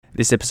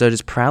This episode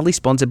is proudly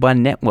sponsored by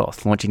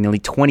NetWealth. Launching nearly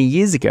 20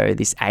 years ago,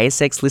 this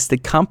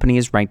ASX-listed company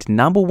is ranked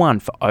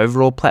 #1 for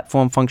overall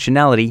platform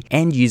functionality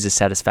and user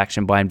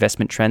satisfaction by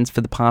investment trends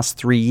for the past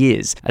 3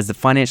 years. As the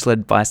financial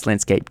advice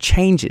landscape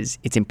changes,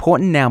 it's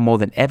important now more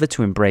than ever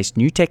to embrace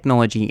new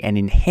technology and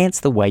enhance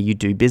the way you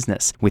do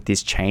business. With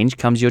this change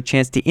comes your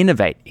chance to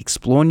innovate,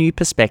 explore new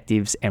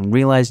perspectives, and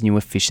realize new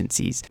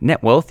efficiencies.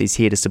 NetWealth is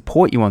here to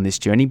support you on this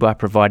journey by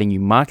providing you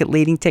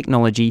market-leading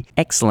technology,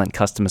 excellent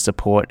customer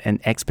support, and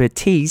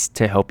expertise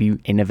to help you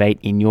innovate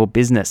in your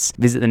business.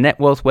 Visit the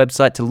NetWealth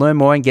website to learn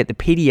more and get the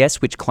PDS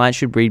which clients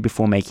should read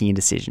before making a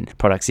decision.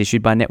 Products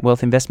issued by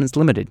NetWealth Investments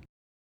Limited.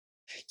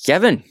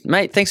 Gavin,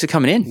 mate, thanks for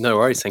coming in. No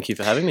worries. Thank you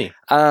for having me.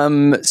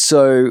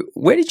 So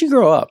where did you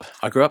grow up?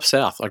 I grew up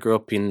south. I grew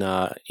up in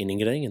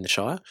Ingadine in the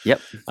Shire.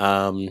 Yep.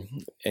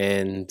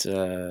 And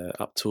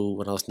up till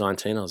when I was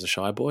 19, I was a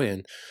Shire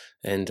boy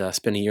and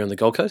spent a year on the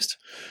Gold Coast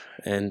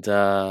and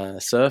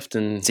surfed.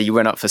 And So you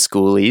went up for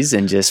schoolies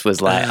and just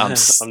was like, I'm I'm never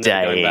going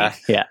staying. back.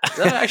 Yeah.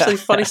 No, actually,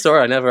 funny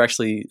story. I never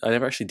actually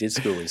did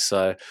schoolies.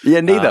 So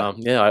Yeah, neither.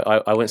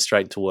 I went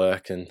straight to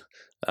work and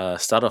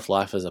started off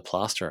life as a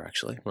plasterer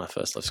actually when I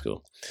first left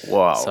school.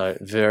 Wow. So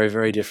very,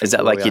 very different. Is that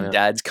to like where we your are now.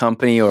 dad's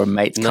company or a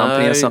mate's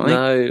company or something?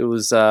 No, it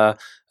was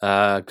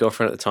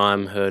girlfriend at the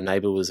time. Her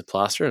neighbour was a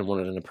plasterer and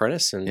wanted an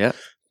apprentice, and Yeah.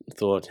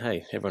 thought,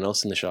 hey, everyone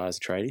else in the Shire is a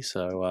tradie,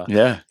 so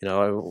Yeah.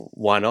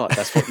 why not?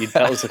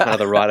 That was the kind of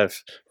the rite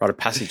of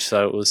passage.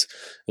 So it was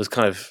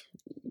kind of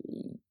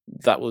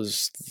that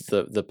was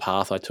the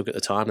path I took at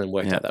the time, and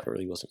worked out that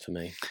really wasn't for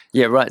me.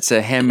 Yeah, right.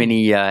 So how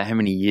many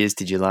years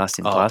did you last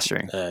in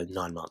plastering?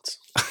 9 months.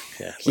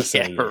 Yeah, less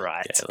than a year.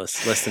 right. Yeah,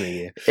 less than a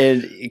year.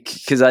 And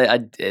because I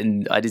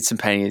did some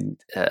painting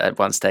at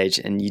one stage,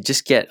 and you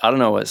just get, I don't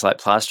know what it's like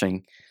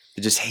plastering,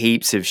 but just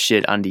heaps of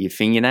shit under your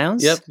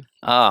fingernails. Yep.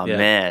 Oh Yeah.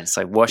 man, it's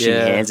like washing your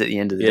Yeah. hands at the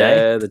end of the day.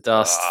 Yeah, the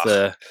dust,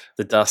 the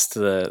dust,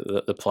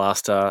 the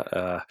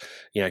plaster,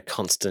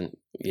 constant.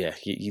 Yeah,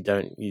 you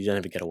don't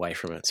ever get away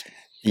from it.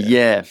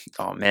 Yeah.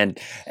 Oh man.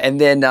 And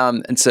then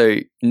and so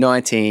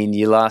 19,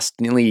 you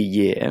last nearly a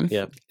year.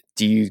 Yeah.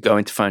 Do you go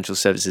into financial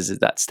services at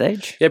that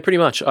stage? Yeah, pretty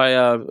much. I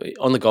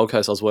on the Gold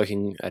Coast, I was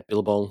working at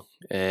Billabong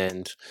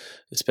and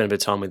spent a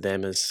bit of time with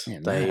them as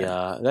they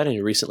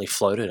only recently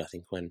floated. I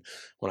think when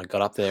I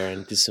got up there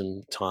and did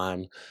some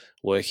time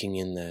working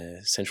in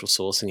the central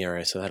sourcing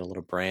area, so they had a lot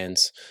of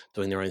brands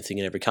doing their own thing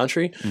in every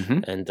country,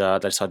 and they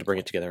decided to bring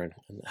it together and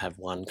have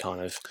one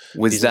kind of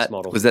business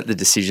model. Was that the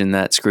decision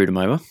that screwed them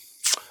over?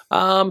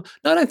 No,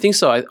 I don't think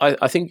so.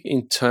 I think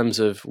in terms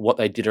of what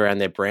they did around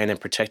their brand and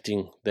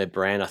protecting their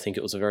brand, I think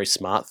it was a very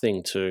smart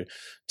thing to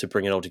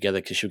bring it all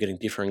together, because you're getting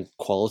different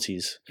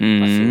qualities, I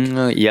think,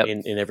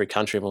 in every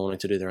country, everyone wanting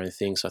to do their own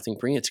thing. So I think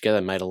bringing it together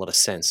made a lot of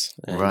sense.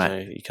 And,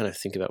 right. You kind of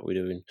think about what we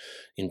do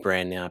in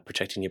brand now,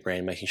 protecting your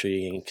brand, making sure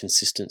you're getting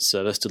consistent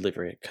service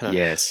delivery. It kind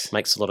of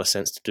makes a lot of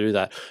sense to do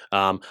that.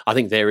 I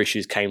think their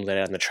issues came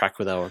later down the track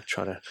where they were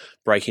trying to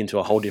break into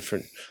a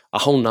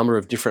whole number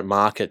of different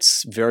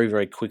markets very,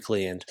 very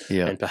quickly, and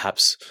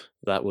perhaps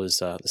that was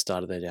the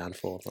start of their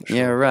downfall. I'm not sure.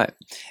 Yeah, right.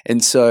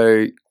 And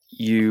so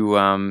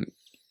you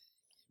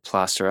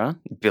plasterer,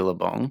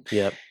 Billabong.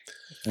 Yep.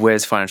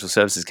 Where's financial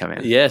services come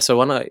in? Yeah, so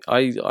when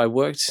I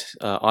worked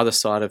either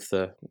side of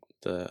the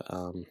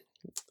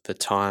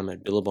time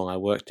at Billabong, I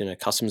worked in a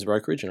customs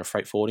brokerage and a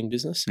freight forwarding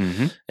business,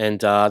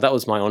 and that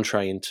was my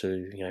entree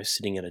into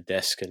sitting at a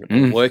desk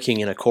and working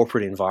in a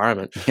corporate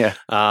environment. Yeah,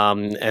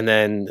 and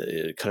then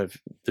kind of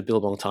the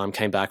Billabong time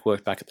came back,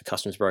 worked back at the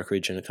customs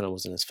brokerage, and it kind of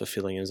wasn't as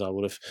fulfilling as I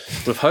would have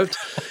hoped.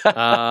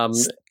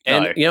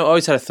 And I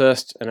always had a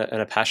thirst and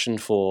a passion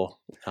for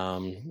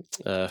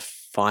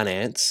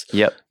finance.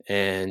 Yep.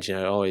 And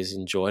I always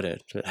enjoyed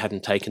it. I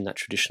hadn't taken that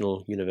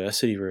traditional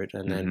university route,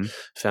 and then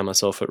found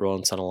myself at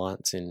Royal & Son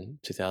Alliance in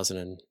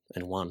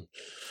 2001.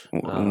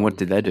 What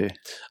did they do?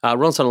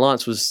 Royal & Son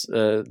Alliance was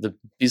the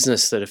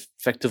business that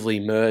effectively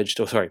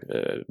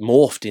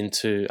morphed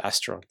into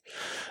Astron.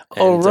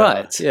 And,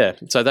 right. Yeah.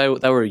 So they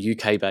were a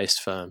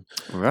UK-based firm.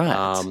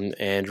 Right.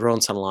 And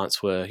Royal & Son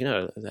Alliance were,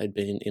 they'd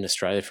been in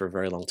Australia for a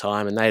very long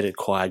time, and they'd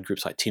acquired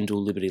groups like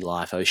Tyndall, Liberty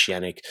Life,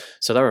 Oceanic.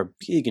 So they were a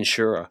big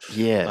insurer.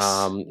 Yes.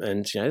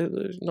 And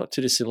not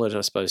too dissimilar to,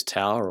 I suppose,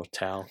 Tower or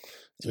Tao,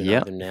 as we know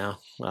them now.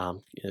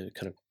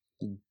 Kind of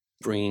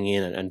bringing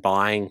in and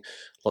buying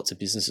lots of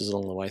businesses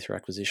along the way through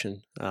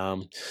acquisition. I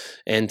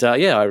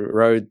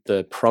rode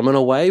the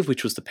Promina wave,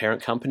 which was the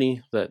parent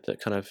company that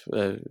kind of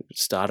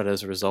started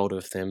as a result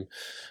of them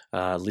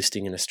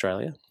listing in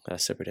Australia, a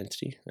separate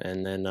entity,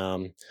 and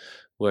then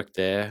worked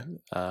there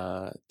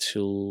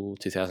till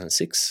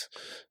 2006.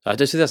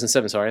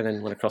 2007, sorry, and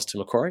then went across to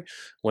Macquarie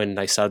when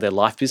they started their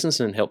life business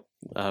and helped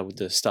with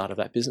the start of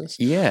that business.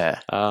 Yeah.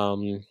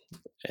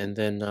 And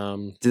then,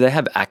 did they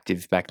have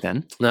Active back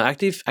then? No,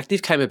 Active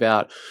came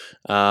about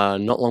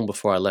not long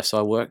before I left. So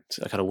I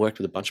kind of worked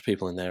with a bunch of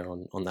people in there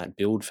on that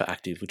build for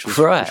Active, which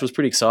was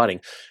pretty exciting.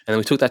 And then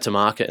we took that to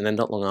market, and then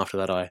not long after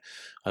that,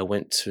 I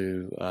went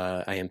to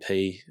AMP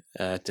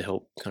to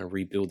help kind of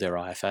rebuild their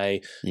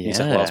IFA, New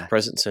South Wales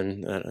presence,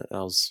 and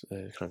I was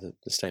kind of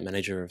the state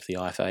manager of the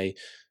IFA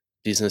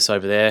business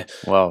over there.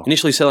 Wow.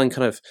 Initially selling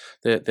kind of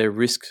their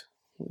risk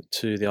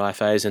to the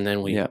IFAs, and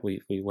then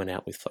we went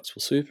out with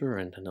Flexible Super,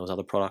 and there was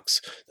other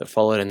products that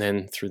followed, and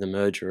then through the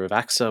merger of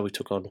AXA, we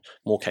took on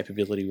more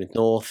capability with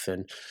North,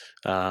 and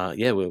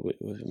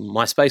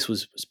my space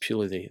was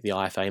purely the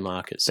IFA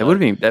market. So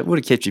that would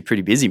have kept you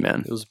pretty busy,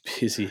 man. It was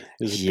busy. It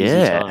was a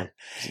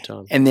busy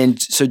time. And then,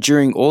 so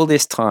during all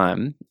this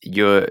time,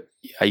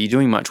 are you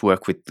doing much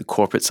work with the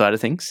corporate side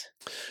of things?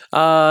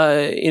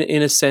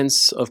 In a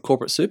sense of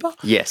corporate super?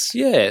 Yes.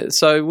 Yeah.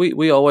 So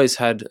we always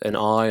had an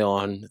eye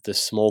on the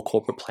small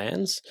corporate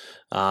plans,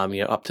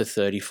 up to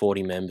 30,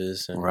 40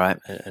 members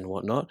and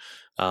whatnot.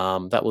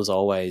 That was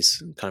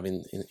always kind of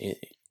in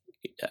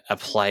a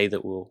play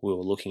that we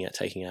were looking at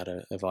taking out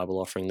a viable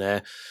offering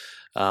there.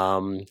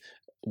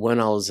 When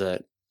I was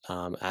at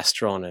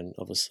Astron, and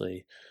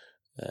obviously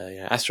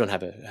Astron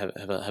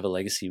have a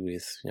legacy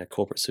with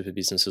corporate super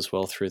business as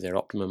well through their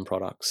Optimum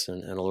products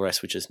and all the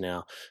rest, which is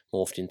now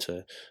morphed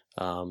into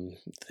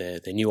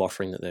their new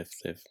offering that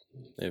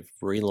they've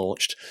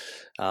relaunched.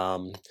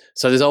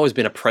 So there's always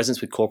been a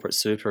presence with corporate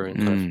super and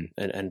kind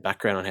of, and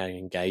background on how you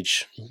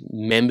engage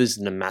members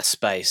in the mass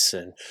space,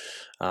 and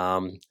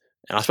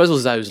I suppose it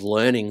was those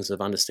learnings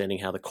of understanding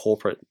how the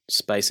corporate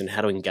space and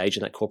how to engage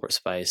in that corporate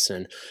space.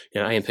 And,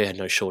 AMP had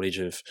no shortage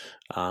of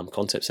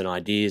concepts and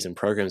ideas and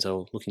programs they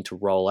were looking to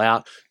roll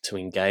out to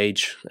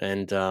engage.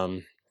 And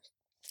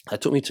that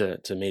took me to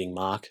meeting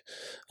Mark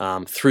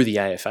through the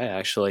AFA,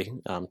 actually,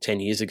 10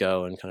 years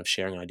ago, and kind of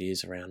sharing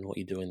ideas around what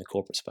you do in the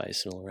corporate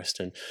space and all the rest.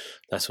 And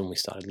that's when we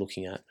started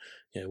looking at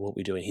what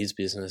we do in his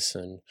business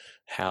and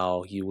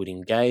how you would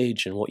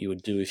engage and what you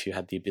would do if you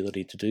had the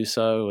ability to do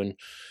so. And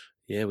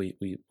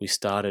we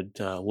started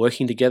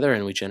working together,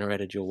 and we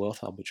generated Your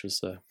Wealth Hub, which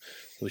is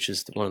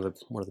one of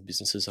the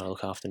businesses I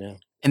look after now.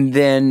 And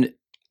then,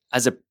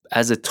 as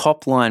a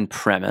top line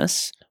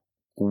premise,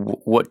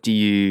 what do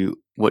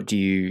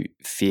you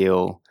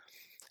feel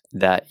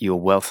that Your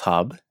Wealth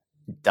Hub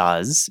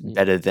does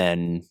better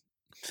than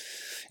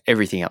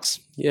everything else?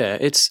 Yeah,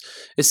 it's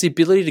the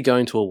ability to go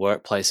into a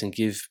workplace and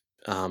give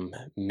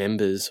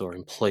members or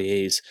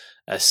employees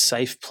a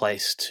safe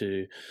place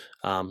to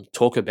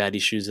talk about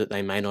issues that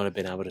they may not have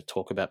been able to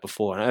talk about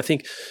before. And I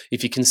think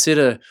if you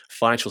consider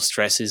financial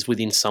stress is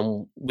within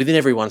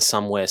everyone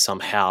somewhere,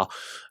 somehow,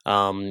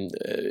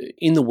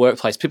 in the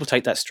workplace, people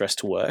take that stress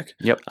to work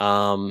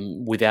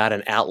without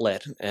an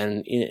outlet.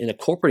 And in a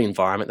corporate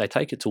environment, they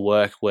take it to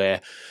work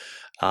where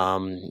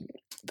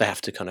they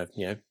have to kind of,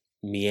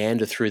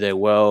 meander through their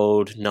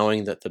world,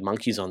 knowing that the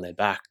monkey's on their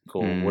back,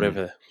 or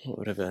whatever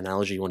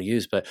analogy you want to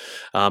use. But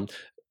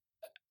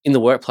in the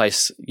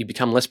workplace, you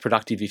become less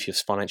productive if you're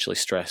financially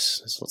stressed.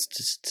 There's lots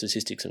of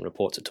statistics and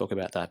reports that talk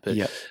about that. But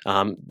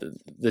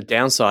the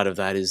downside of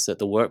that is that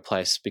the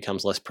workplace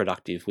becomes less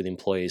productive with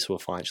employees who are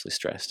financially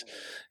stressed.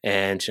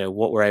 And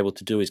what we're able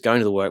to do is go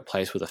into the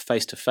workplace with a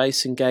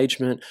face-to-face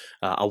engagement,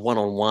 a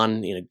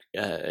one-on-one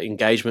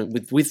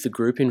engagement with the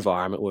group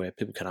environment where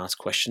people can ask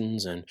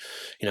questions. And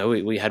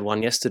we had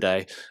one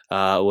yesterday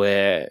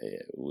where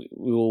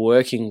we were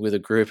working with a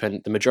group,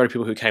 and the majority of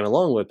people who came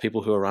along were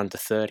people who are under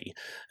 30,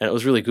 and it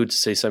was really good to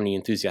see so many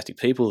enthusiastic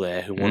people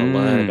there who want to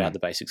learn about the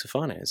basics of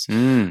finance.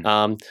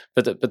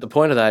 But the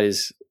point of that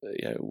is,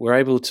 we're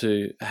able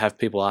to have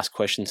people ask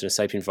questions in a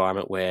safe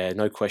environment where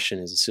no question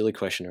is a silly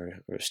question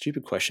or a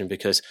stupid question,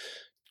 because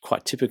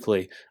quite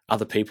typically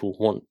other people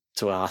want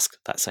to ask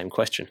that same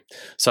question.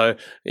 So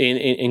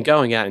in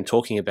going out and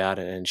talking about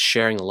it and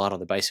sharing a lot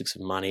of the basics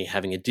of money,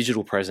 having a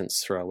digital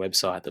presence through our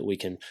website that we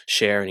can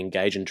share and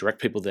engage and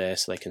direct people there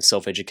so they can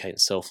self-educate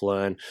and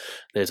self-learn.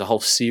 There's a whole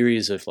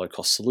series of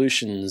low-cost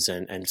solutions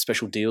and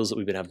special deals that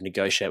we've been able to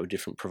negotiate with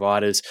different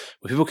providers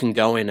where people can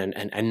go in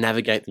and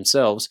navigate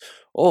themselves,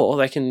 or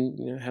they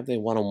can have their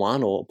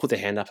one-on-one or put their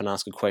hand up and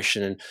ask a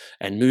question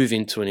and move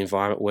into an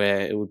environment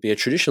where it would be a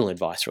traditional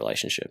advice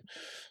relationship.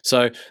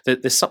 So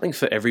there's something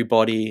for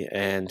everybody,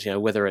 and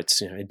whether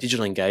it's a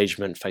digital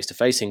engagement,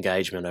 face-to-face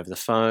engagement over the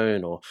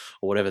phone, or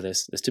whatever,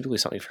 there's typically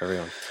something for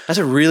everyone. That's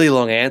a really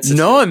long answer.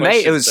 No,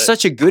 mate, it was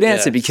such a good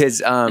answer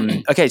because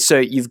okay, so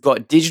you've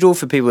got digital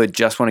for people who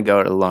just want to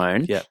go it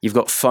alone. Yeah. You've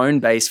got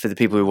phone-based for the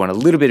people who want a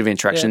little bit of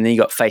interaction, and then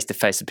you've got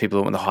face-to-face for people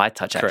who want the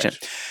high-touch action.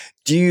 Correct.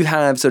 Do you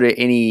have sort of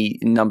any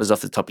numbers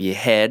off the top of your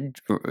head,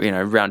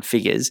 round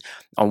figures,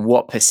 on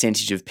what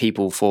percentage of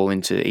people fall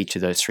into each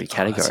of those three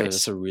categories?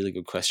 That's a really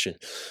good question.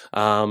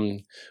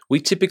 We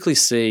typically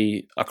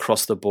see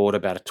across the board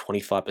about a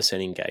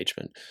 25%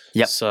 engagement.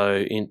 Yep. So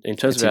in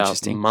terms of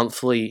our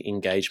monthly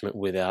engagement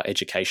with our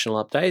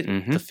educational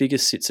update, the figure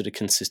sits at a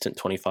consistent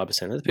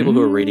 25% of the people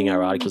who are reading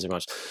our articles every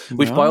month,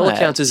 which by all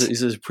accounts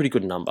is a pretty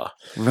good number.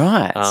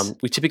 Right.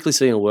 We typically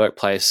see in a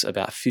workplace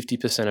about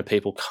 50% of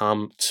people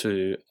come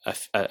to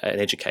an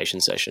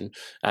education session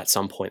at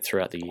some point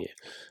throughout the year.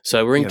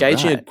 So we're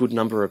engaging a good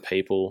number of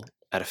people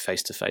at a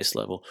face-to-face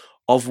level,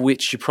 of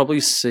which you probably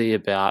see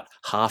about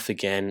half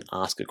again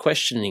ask a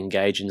question,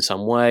 engage in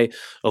some way,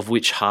 of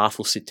which half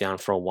will sit down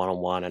for a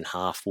one-on-one and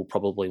half will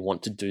probably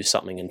want to do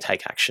something and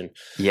take action.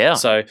 Yeah.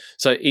 So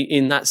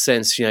in that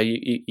sense,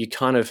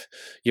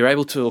 you're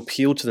able to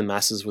appeal to the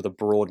masses with a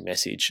broad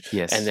message.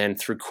 Yes. And then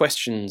through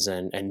questions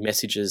and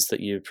messages that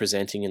you're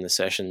presenting in the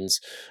sessions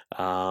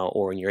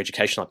or in your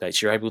educational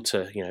updates, you're able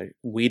to,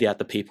 weed out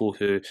the people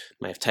who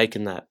may have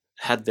taken that,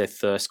 had their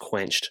thirst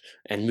quenched,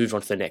 and move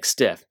on to the next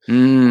step.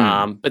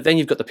 But then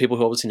you've got the people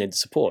who obviously need the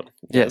support.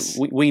 Yes.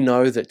 We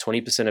know that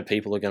 20% of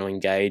people are going to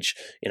engage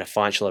in a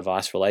financial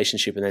advice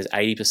relationship, and there's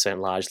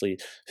 80% largely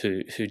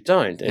who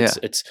don't.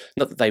 It's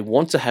not that they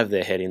want to have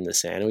their head in the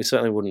sand, and we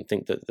certainly wouldn't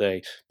think that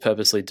they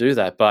purposely do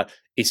that, but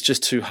it's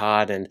just too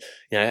hard. And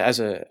as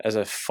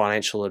a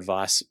financial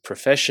advice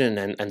profession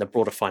and the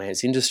broader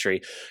finance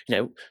industry,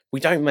 we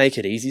don't make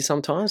it easy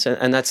sometimes,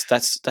 and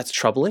that's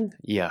troubling.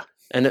 Yeah.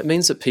 And it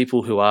means that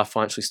people who are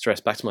financially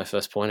stressed, back to my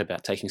first point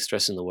about taking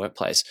stress in the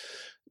workplace,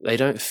 they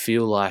don't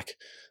feel like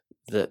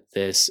that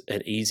there's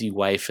an easy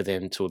way for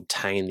them to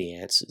obtain the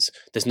answers.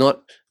 There's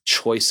not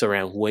choice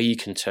around where you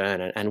can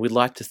turn. And we'd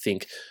like to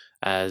think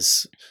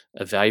as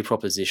a value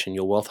proposition,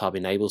 your Wealth Hub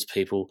enables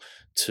people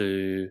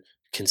to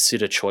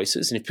consider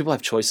choices. And if people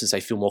have choices,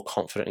 they feel more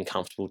confident and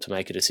comfortable to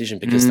make a decision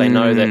because they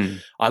know that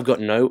I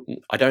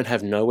don't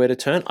have nowhere to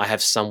turn. I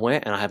have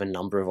somewhere, and I have a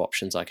number of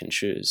options I can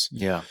choose.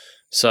 Yeah.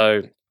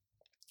 So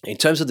in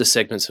terms of the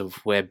segments of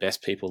where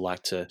best people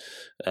like to,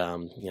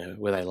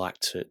 where they like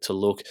to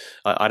look,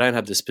 I don't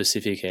have the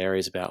specific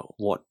areas about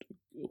what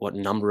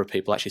number of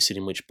people actually sit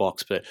in which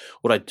box, but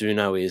what I do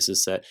know is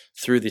that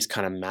through this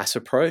kind of mass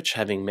approach,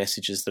 having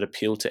messages that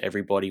appeal to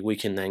everybody, we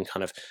can then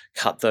kind of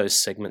cut those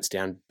segments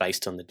down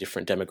based on the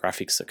different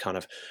demographics that kind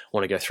of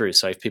want to go through.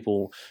 So if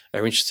people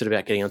are interested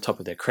about getting on top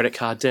of their credit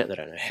card debt, they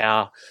don't know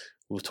how,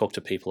 we'll talk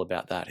to people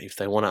about that. If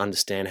they want to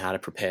understand how to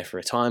prepare for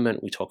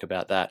retirement, we talk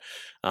about that.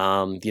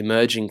 The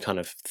emerging kind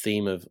of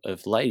theme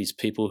of late is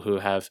people who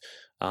have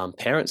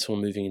parents who are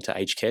moving into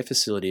aged care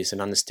facilities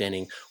and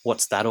understanding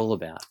what's that all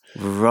about.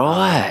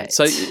 Right.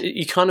 So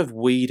you kind of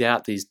weed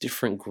out these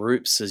different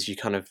groups as you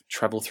kind of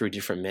travel through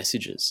different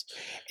messages.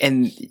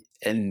 And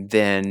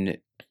then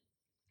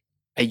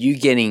are you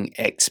getting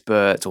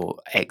experts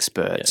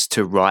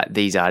to write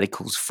these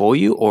articles for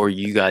you, or are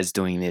you guys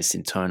doing this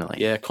internally?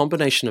 Yeah,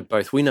 combination of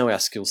both. We know our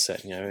skill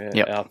set.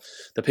 The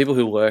people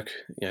who work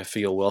for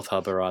your Wealth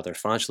Hub are either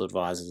financial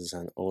advisors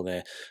or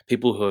they're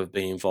people who have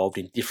been involved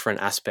in different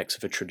aspects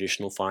of a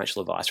traditional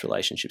financial advice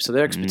relationship. So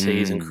their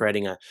expertise in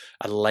creating a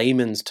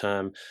layman's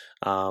term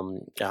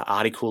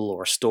article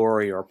or a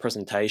story or a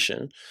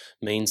presentation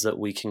means that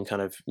we can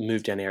kind of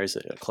move down areas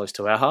that are close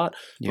to our heart.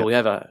 But we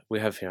have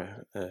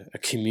a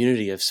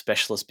community of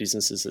specialist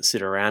businesses that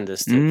sit around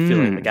us to fill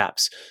in the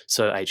gaps.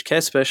 So aged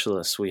care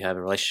specialists, we have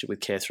a relationship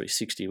with Care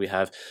 360. We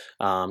have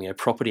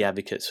property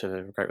advocates who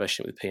have a great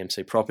relationship with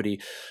PMC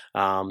Property.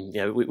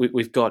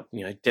 We've got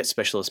debt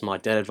specialists, My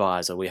Debt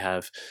Advisor. We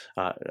have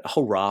a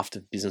whole raft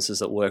of businesses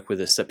that work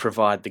with us that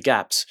provide the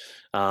gaps.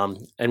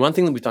 And one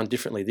thing that we've done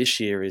differently this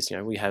year is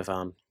we have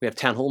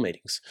town hall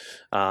meetings.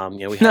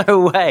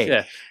 No way.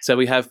 Yeah. So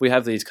we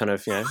have these kind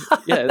of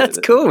that's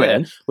cool,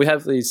 man. We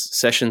have these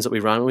sessions that we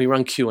run. We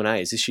run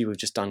Q&As. This year we've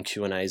just done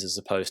Q&As as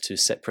opposed to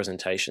set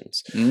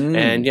presentations.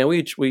 And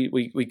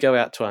we go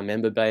out to our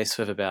member base.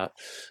 We have about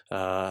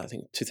I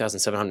think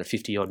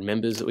 2,750 odd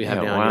members that we have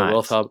now in your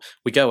Wealth Hub.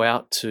 We go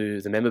out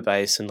to the member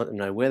base and let them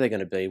know where they're going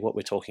to be, what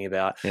we're talking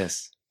about.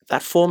 Yes.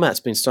 That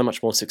format's been so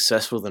much more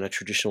successful than a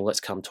traditional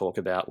let's come talk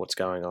about what's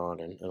going on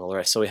and all the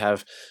rest. So we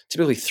have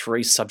typically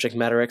 3 subject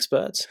matter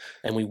experts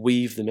and we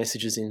weave the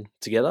messages in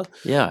together.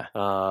 Yeah.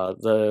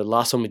 The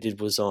last one we did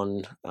was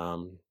on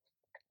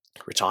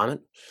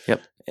retirement.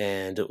 Yep.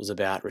 And it was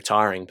about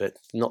retiring, but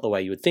not the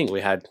way you would think.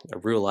 We had a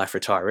real life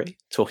retiree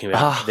talking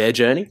about their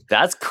journey.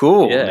 That's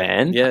cool,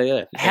 man.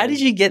 Yeah. How did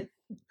you get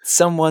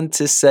someone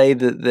to say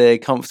that they're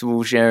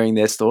comfortable sharing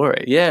their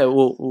story? Yeah,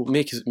 well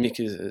Mick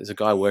is a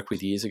guy I worked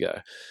with years ago,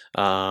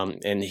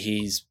 and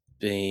he's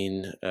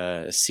been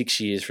 6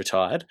 years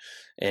retired,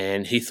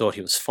 and he thought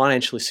he was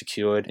financially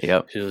secured.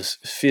 Yep. He was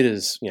fit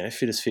as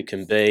fit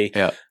can be.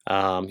 Yep.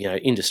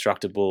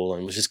 Indestructible,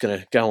 and was just going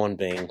to go on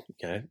being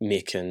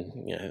Mick, and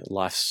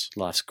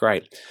life's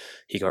great.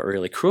 He got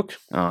really crook.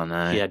 Oh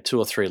no! He had 2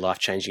 or 3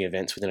 life-changing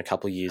events within a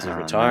couple of years of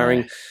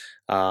retiring. No.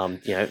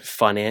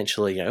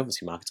 Financially,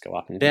 obviously markets go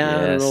up and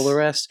down and all the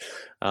rest.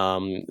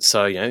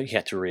 So he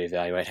had to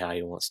reevaluate how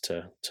he wants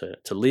to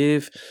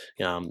live.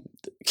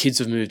 Kids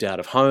have moved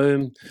out of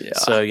home. Yeah.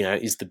 So,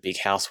 is the big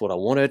house what I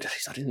wanted?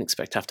 I didn't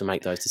expect to have to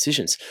make those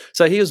decisions.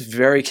 So he was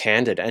very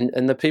candid.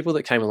 And the people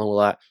that came along were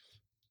like,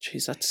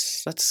 geez,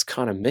 that's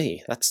kind of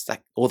me.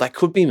 Or that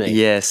could be me.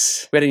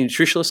 Yes. We had a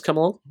nutritionist come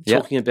along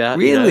talking about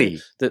really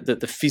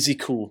the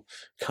physical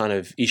kind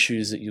of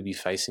issues that you'll be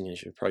facing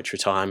as you approach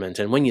retirement.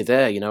 And when you're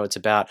there, it's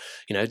about,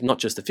 not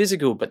just the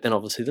physical, but then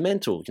obviously the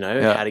mental,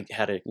 how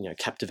to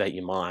captivate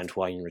your mind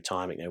while you're in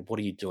retirement. What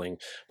are you doing?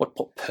 What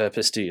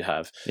purpose do you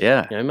have?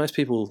 Yeah. Most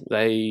people,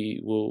 they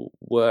will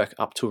work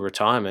up to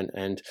retirement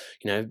and,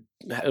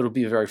 it'll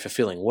be a very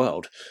fulfilling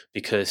world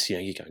because, you're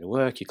going to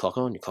work, you clock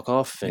on, you clock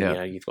off,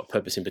 and, you've got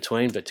purpose in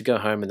between. But to go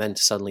home and then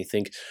to suddenly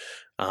think,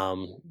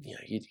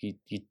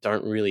 you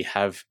don't really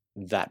have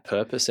that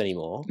purpose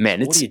anymore. Man,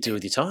 what do you do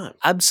with your time?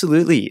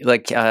 Absolutely.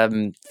 Like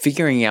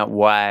figuring out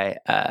why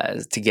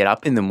to get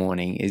up in the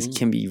morning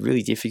can be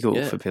really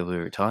difficult for people who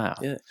retire.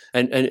 Yeah.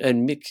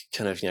 And Mick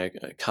kind of,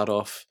 cut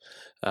off,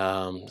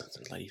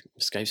 the lady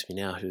escapes me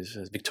now, who's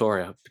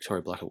Victoria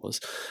Black it was.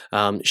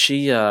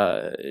 She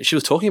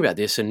was talking about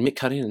this, and Mick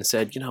cut in and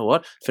said, you know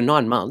what, for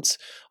 9 months,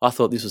 I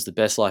thought this was the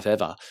best life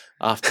ever.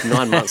 After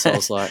 9 months, I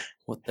was like,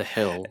 what the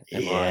hell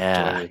am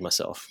I doing with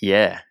myself?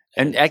 Yeah.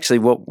 And actually,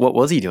 what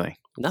was he doing?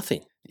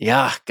 Nothing.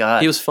 Yeah,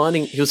 God. He was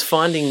finding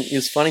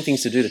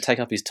things to do to take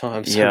up his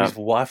time, so his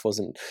wife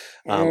wasn't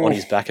on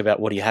his back about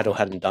what he had or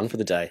hadn't done for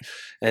the day.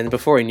 And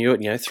before he knew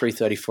it,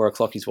 3:30, 4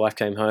 o'clock, his wife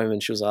came home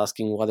and she was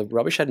asking why the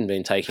rubbish hadn't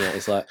been taken out.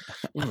 He's like,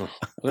 I've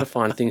got to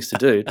find things to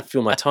do to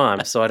fill my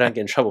time so I don't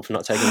get in trouble for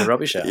not taking the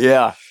rubbish out.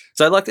 Yeah.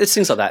 So it's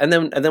things like that, and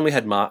then we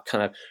had Mark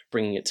kind of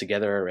bringing it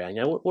together around.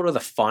 What are the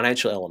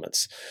financial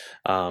elements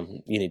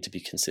you need to be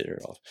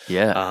considerate of?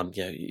 Yeah.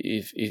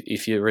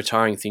 If you're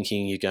retiring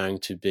thinking you're going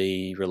to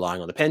be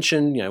relying on the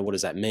pension, what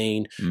does that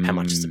mean? How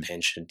much is the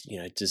pension?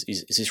 Is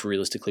this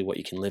realistically what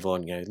you can live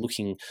on?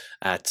 Looking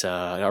at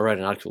I wrote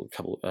an article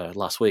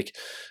last week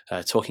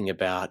talking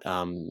about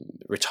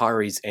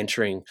retirees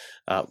entering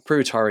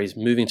pre-retirees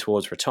moving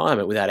towards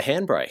retirement without a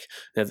handbrake.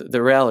 Now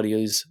the reality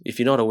is, if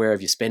you're not aware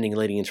of your spending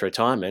leading into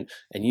retirement,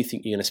 and you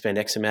think you're going to spend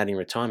X amount in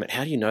retirement,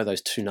 how do you know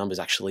those two numbers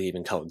actually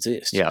even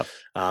coexist? Yeah.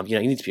 You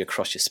need to be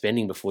across your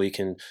spending before you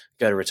can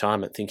go to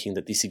retirement thinking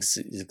that this is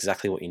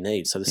exactly what you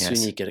need. So the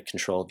sooner you get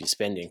control of your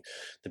spending,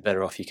 the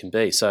better off you can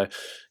be. So,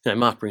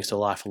 Mark brings to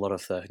life a lot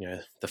of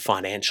the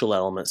financial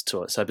elements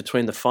to it. So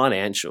between the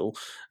financial,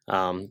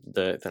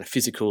 the kind of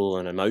physical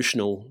and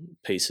emotional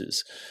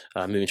pieces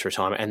moving to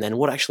retirement, and then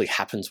what actually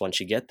happens once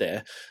you get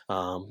there.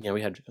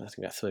 We had, I think,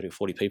 about 30 or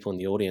 40 people in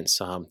the audience.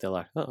 They're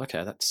like, oh,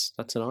 okay, that's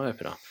an eye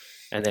opener,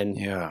 and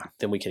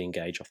then we can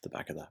engage off the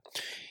back of that.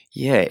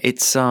 Yeah,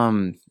 it's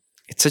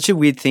such a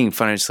weird thing,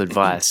 financial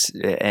advice,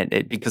 and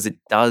because it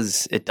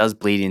does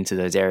bleed into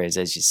those areas,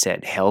 as you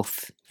said,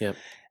 health,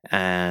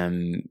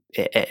 and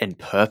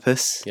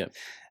purpose.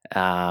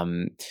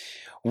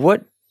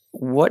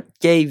 What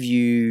gave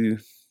you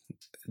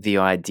the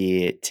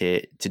idea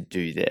to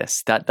do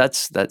this?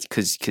 That's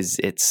because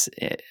it's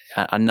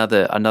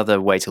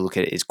another way to look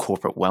at it is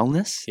corporate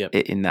wellness.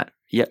 In that.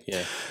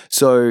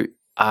 So,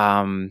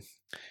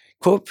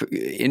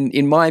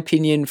 in my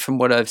opinion, from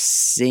what I've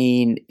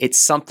seen,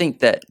 it's something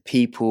that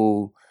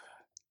people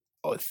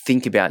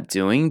think about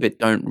doing but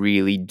don't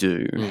really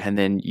do. And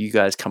then you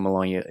guys come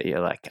along, you're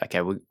like,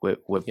 okay,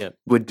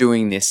 we're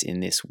doing this in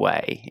this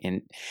way,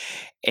 and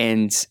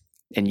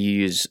you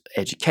use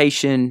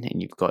education,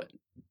 and you've got,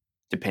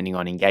 depending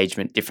on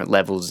engagement, different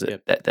levels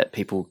that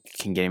people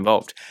can get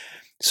involved.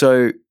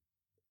 So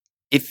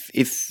if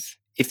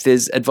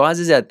there's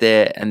advisors out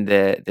there and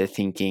they're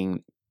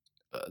thinking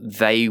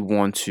they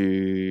want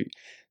to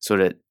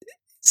sort of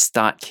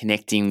start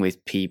connecting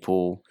with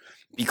people,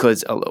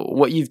 because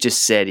what you've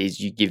just said is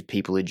you give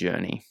people a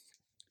journey,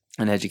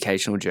 an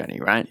educational journey,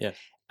 right?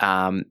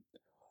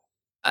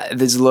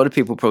 There's a lot of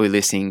people probably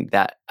listening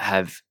that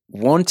have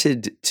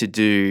wanted to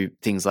do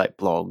things like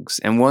blogs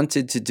and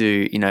wanted to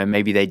do,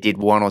 maybe they did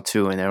one or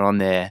two and they're on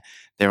their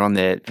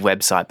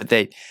website, but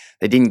they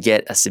didn't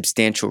get a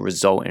substantial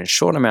result in a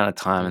short amount of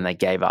time, and they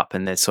gave up,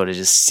 and they're sort of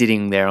just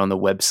sitting there on the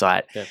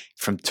website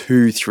from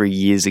 2-3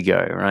 years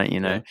ago,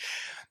 right?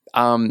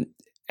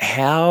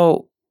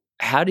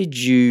 How did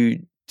you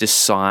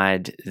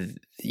decide,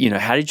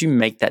 how did you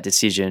make that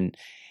decision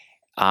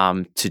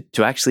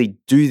to actually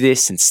do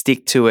this and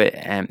stick to it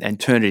and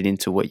turn it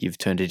into what you've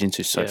turned it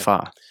into so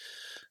far?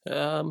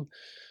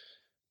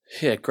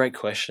 Great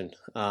question.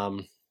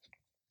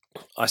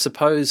 I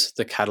suppose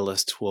the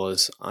catalyst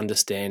was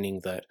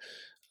understanding that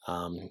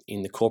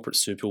in the corporate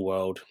super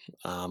world,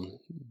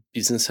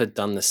 business had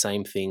done the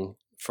same thing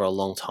for a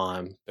long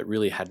time, but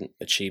really hadn't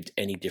achieved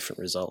any different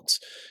results.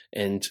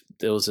 And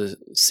there was a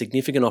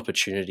significant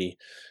opportunity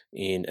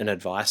in an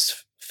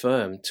advice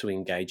firm to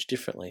engage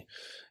differently.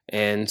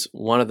 And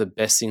one of the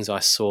best things I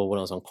saw when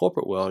I was on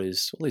corporate world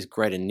is all these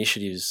great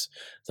initiatives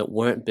that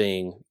weren't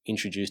being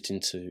introduced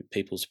into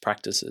people's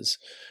practices.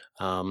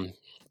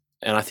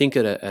 And I think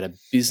at a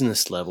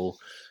business level,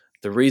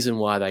 the reason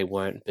why they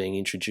weren't being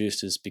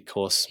introduced is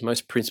because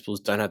most principals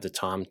don't have the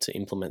time to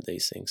implement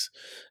these things,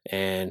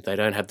 and they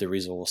don't have the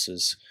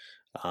resources.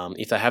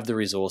 If they have the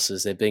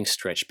resources, they're being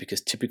stretched because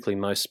typically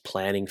most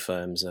planning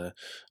firms are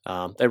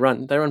they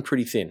run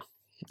pretty thin.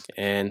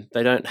 and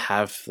they don't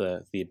have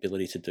the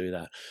ability to do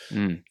that.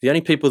 The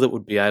only people that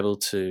would be able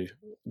to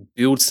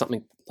build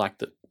something like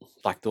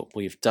what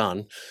we've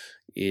done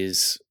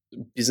is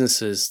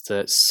businesses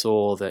that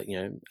saw that,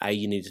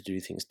 you need to do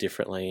things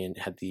differently and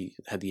had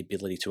the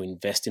ability to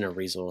invest in a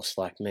resource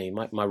like me.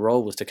 My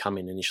role was to come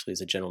in initially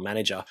as a general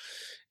manager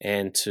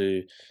and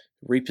to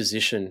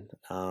reposition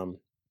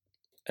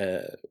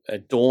a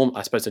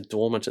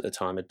dormant at the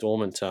time,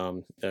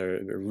 a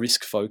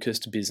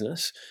risk-focused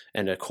business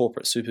and a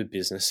corporate super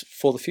business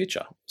for the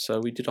future. So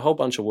we did a whole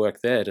bunch of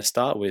work there to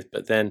start with,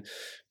 but then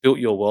built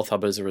Your Wealth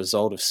Hub as a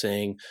result of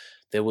seeing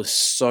there was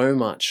so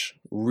much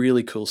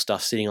really cool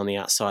stuff sitting on the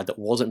outside that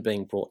wasn't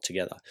being brought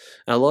together.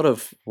 And a lot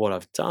of what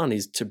I've done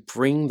is to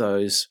bring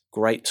those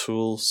great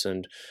tools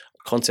and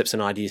concepts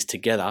and ideas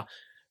together,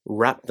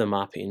 wrap them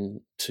up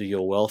into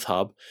Your Wealth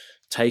Hub,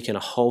 taken a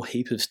whole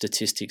heap of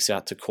statistics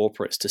out to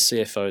corporates, to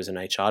CFOs and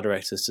HR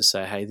directors to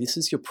say, hey, this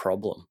is your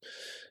problem.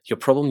 Your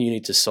problem you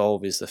need to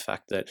solve is the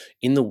fact that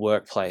in the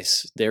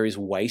workplace, there is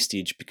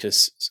wastage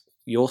because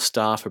your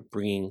staff are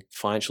bringing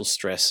financial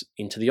stress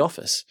into the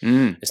office.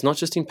 It's not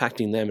just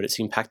impacting them, but it's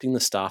impacting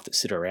the staff that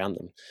sit around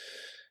them.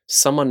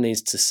 Someone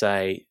needs to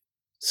say,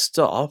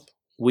 stop,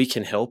 we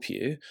can help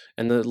you.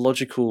 And the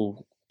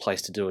logical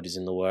place to do it is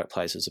in the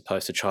workplace as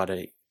opposed to try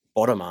to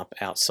bottom up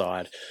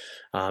outside.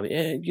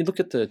 You look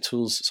at the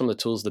tools, some of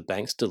the tools the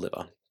banks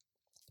deliver.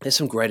 There's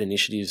some great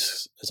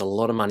initiatives. There's a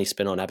lot of money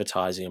spent on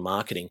advertising and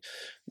marketing.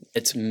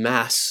 It's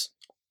mass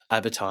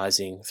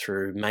advertising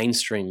through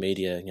mainstream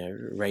media,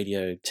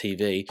 radio,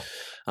 TV,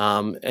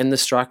 and the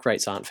strike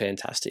rates aren't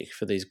fantastic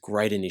for these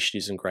great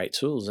initiatives and great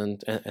tools.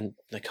 And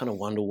they kind of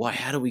wonder why.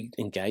 How do we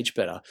engage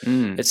better?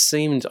 It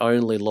seemed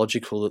only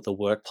logical that the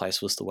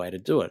workplace was the way to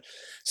do it.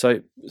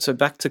 So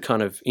back to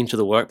kind of into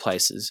the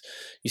workplaces,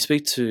 you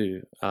speak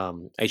to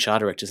HR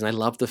directors, and they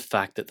love the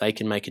fact that they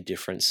can make a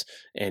difference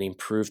and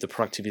improve the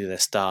productivity of their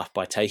staff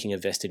by taking a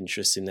vested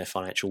interest in their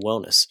financial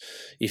wellness.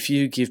 If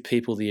you give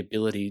people the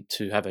ability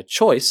to have a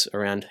choice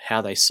around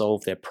how they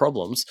solve their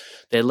problems,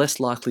 they're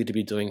less likely to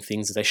be doing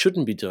things that they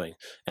shouldn't be doing.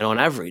 And on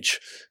average,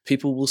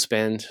 people will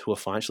spend, who are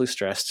financially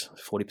stressed,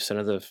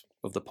 40%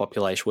 of the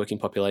population, working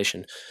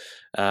population,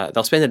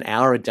 they'll spend an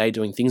hour a day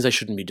doing things they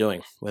shouldn't be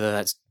doing, whether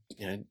that's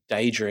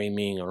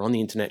daydreaming or on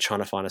the internet trying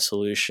to find a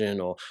solution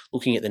or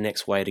looking at the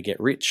next way to get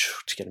rich,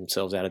 to get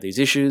themselves out of these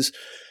issues.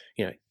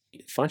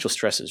 Financial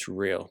stress is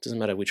real. It doesn't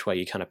matter which way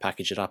you kind of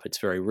package it up, it's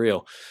very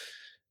real.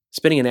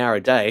 Spending an hour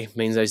a day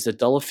means there's the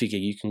dollar figure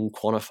you can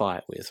quantify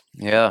it with.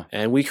 Yeah.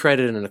 And we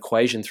created an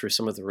equation through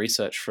some of the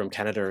research from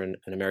Canada and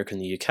America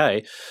and the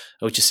UK,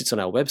 which just sits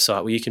on our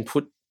website, where you can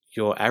put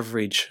your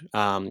average,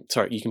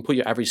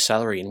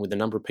 salary in with the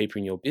number of people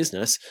in your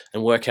business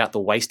and work out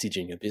the wastage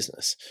in your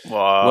business.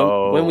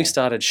 Wow. When we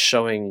started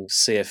showing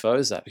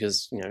CFOs that,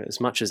 because as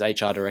much as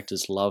HR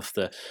directors love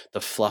the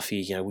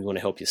fluffy, we want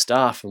to help your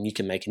staff and you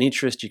can make an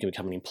interest, you can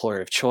become an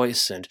employer of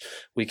choice, and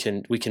we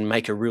can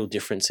make a real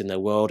difference in their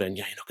world, and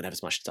you're not going to have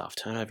as much staff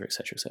turnover, et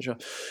cetera, et cetera.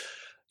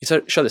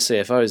 You show the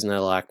CFOs and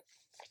they're like,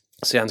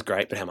 sounds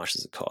great, but how much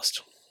does it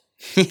cost?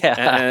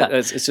 Yeah, and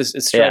it's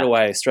straight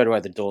away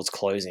the door's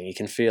closing. You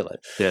can feel it.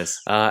 Yes.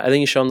 And then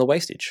you show them the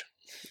wastage,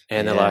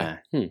 and they're like,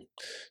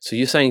 So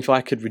you're saying if I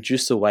could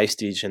reduce the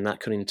wastage, and that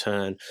could in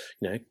turn,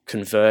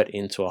 convert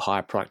into a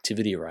higher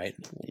productivity rate?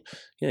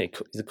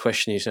 The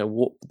question is,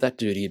 what would that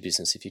do to your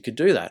business if you could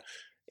do that?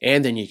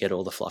 And then you get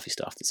all the fluffy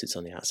stuff that sits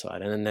on the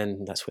outside, and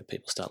then that's where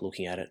people start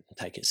looking at it and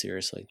take it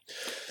seriously.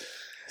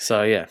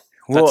 So yeah.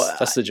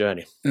 That's the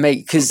journey,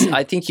 mate. Because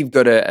I think you've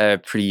got a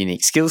pretty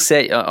unique skill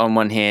set. On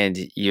one hand,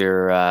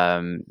 you're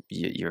a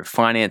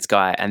finance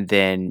guy, and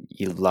then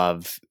you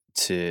love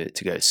to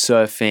go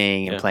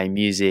surfing and play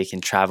music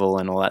and travel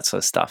and all that sort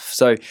of stuff.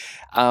 So,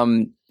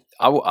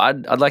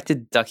 I'd like to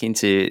duck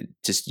into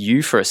just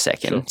you for a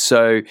second. Sure.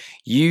 So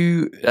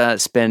you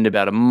spend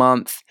about a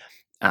month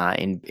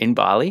in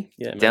Bali,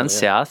 down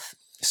south,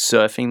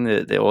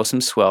 surfing the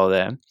awesome swell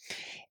there,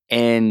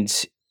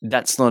 and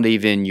that's not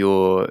even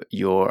your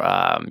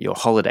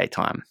holiday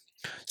time.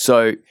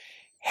 So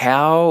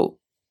how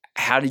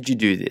did you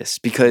do this?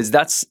 Because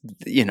that's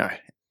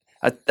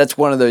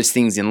one of those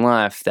things in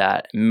life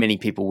that many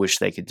people wish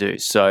they could do.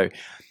 So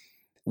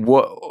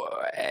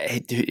who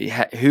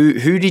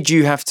did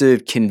you have to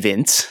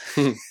convince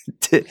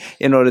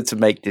in order to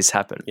make this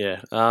happen?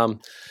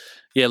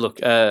 Look,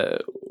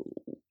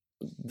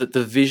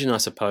 the vision, I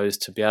suppose,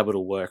 to be able to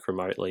work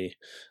remotely,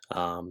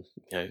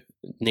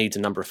 needs a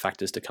number of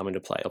factors to come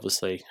into play.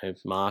 Obviously,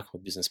 Mark, my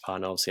business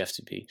partner, obviously has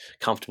to be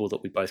comfortable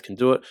that we both can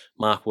do it.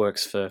 Mark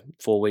works for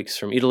 4 weeks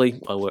from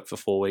Italy. I work for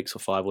 4 weeks or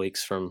 5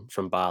 weeks from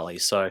Bali.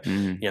 So,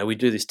 we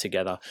do this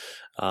together.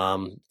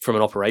 From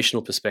an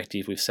operational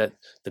perspective, we've set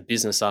the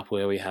business up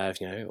where we have,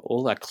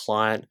 all our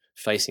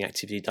client-facing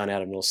activity done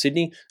out of North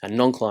Sydney and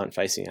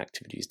non-client-facing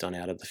activities done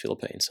out of the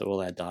Philippines. So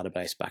all our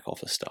database, back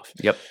office stuff.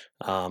 Yep.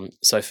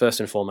 So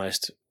first and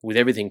foremost, with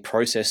everything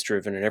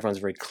process-driven and everyone's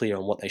very clear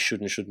on what they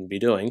should and shouldn't be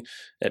doing,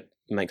 it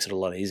makes it a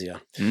lot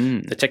easier.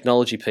 The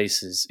technology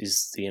piece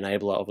is the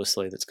enabler,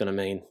 obviously, that's going to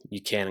mean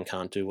you can and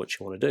can't do what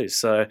you want to do.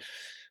 So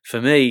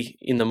for me,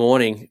 in the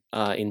morning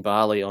in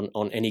Bali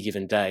on any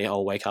given day,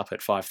 I'll wake up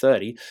at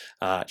 5:30,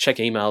 check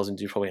emails and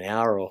do probably an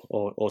hour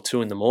or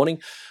two in the morning,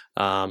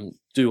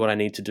 do what I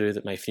need to do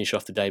that may finish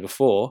off the day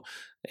before,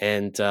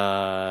 and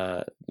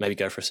maybe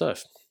go for a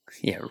surf.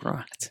 Yeah,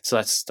 right. So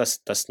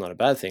that's not a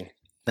bad thing.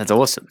 That's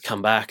awesome.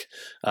 Come back,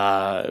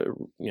 do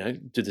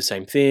the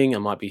same thing. I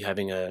might be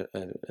having a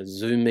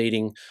Zoom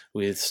meeting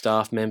with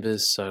staff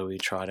members, so we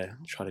try to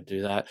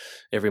do that.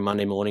 Every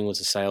Monday morning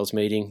was a sales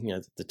meeting.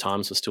 The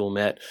times were still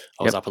met.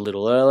 I was up a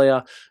little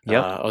earlier.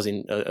 I was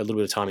in a little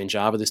bit of time in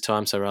Java this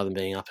time, so rather than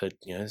being up at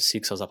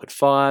 6, I was up at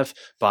 5.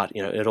 But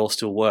it all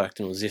still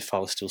worked, and it was as if I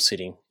was still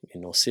sitting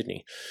in North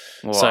Sydney.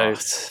 Wow.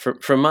 So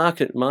from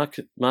Mark's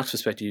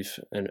perspective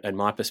and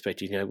my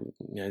perspective,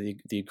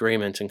 the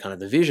agreement and kind of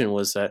the vision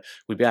was that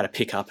we'd be able to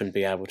pick up and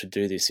be able to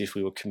do this if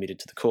we were committed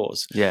to the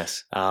cause.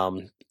 Yes.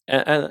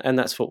 And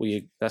that's what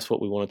we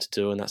wanted to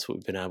do, and that's what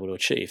we've been able to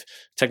achieve.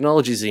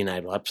 Technology is the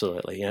enabler,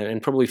 absolutely.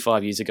 And probably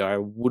 5 years ago, I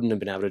wouldn't have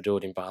been able to do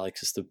it in Bali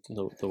because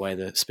the way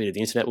the speed of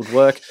the internet would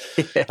work.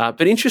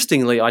 But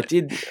interestingly, I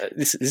did.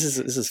 This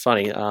is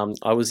funny.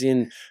 I was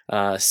in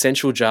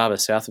central Java,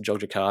 south of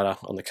Yogyakarta,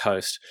 on the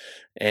coast,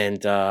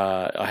 and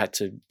I had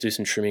to do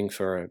some trimming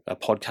for a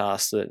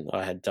podcast that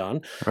I had done,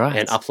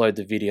 and upload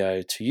the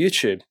video to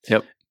YouTube.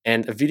 Yep.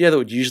 And a video that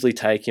would usually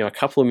take a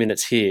couple of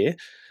minutes here,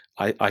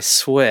 I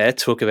swear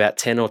took about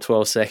 10 or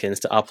 12 seconds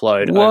to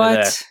upload over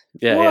there.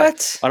 Yeah,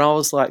 what? Yeah. And I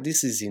was like,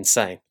 this is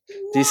insane.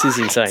 This is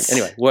insane.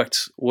 Anyway,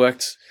 worked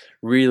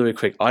really, really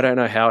quick. I don't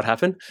know how it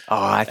happened. Oh,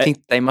 I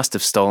think they must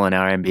have stolen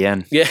our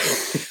NBN. Yeah.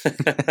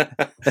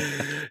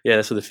 Yeah,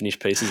 that's where the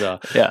finished pieces are.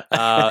 Yeah.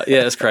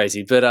 Yeah, that's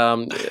crazy. But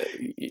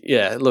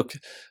yeah, look,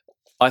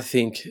 I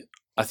think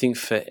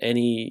for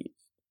any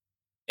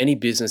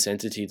business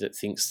entity that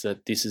thinks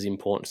that this is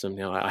important to them,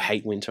 I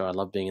hate winter. I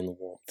love being in the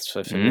warmth.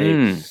 So for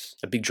me,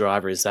 a big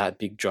driver is that.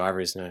 Big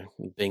driver is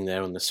being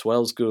there when the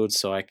swell's good.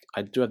 So I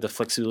do have the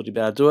flexibility to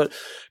be able to do it,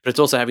 but it's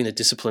also having the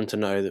discipline to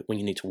know that when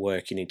you need to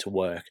work, you need to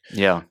work.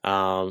 Yeah.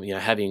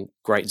 Having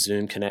great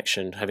Zoom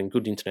connection, having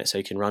good internet so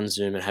you can run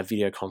Zoom and have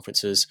video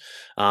conferences.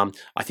 I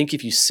think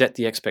if you set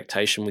the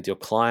expectation with your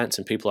clients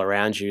and people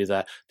around you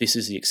that this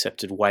is the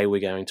accepted way we're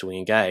going to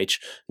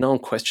engage, no one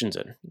questions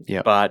it.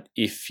 Yeah. But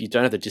if you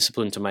don't have the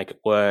discipline to make it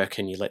work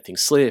and you let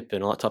things slip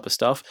and all that type of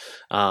stuff,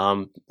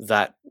 I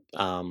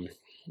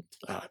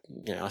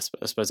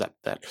suppose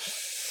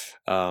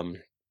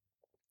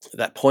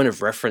that point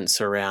of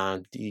reference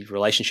around the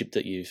relationship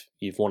that you've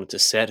wanted to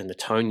set and the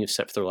tone you've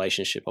set for the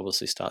relationship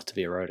obviously starts to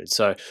be eroded.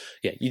 So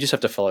yeah, you just have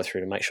to follow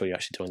through to make sure you're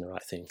actually doing the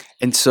right thing.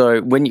 And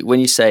so when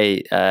you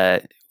say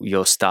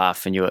your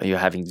staff and you're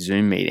having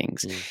Zoom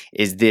meetings,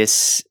 is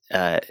this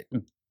like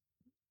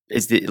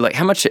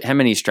how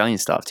many Australian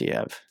staff do you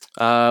have?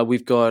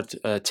 We've got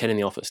 10 in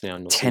the office now.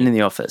 10 in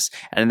the office.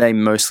 And are they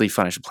mostly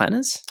financial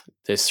planners?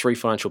 There's 3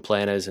 financial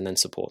planners and then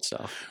support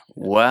staff.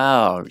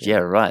 Wow. Yeah,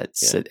 right.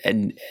 Yeah. So,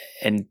 and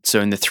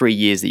so in the 3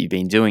 years that you've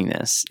been doing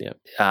this,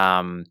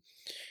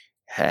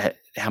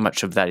 how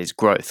much of that is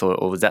growth,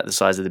 or was that the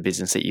size of the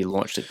business that you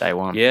launched at day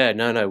one? Yeah,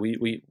 no.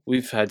 We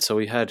have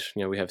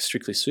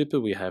Strictly Super,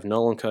 we have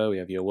Noel & Co, we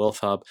have Your Wealth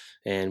Hub,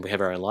 and we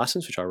have our own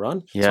license, which I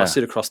run. Yeah. So I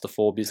sit across the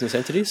 4 business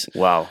entities.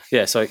 Wow.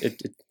 Yeah. So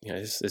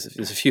there's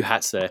a few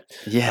hats there.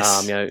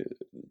 Yes.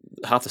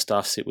 Half the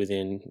staff sit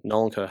within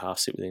Noel & Co, half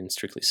sit within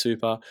Strictly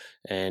Super,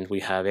 and we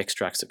have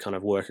extracts that kind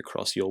of work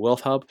across Your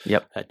Wealth Hub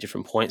at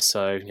different points.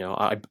 So,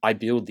 I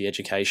build the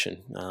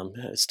education.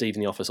 Steve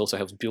in the office also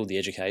helps build the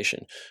education,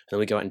 and then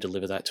we go out and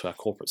deliver that to our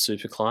corporate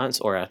super clients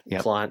or our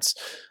clients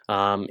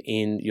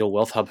in Your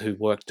Wealth Hub who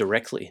work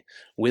directly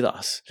with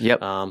us.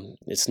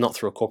 It's not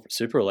through a corporate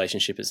super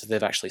relationship, it's that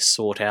they've actually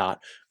sought out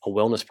a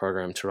wellness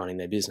program to running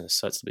their business.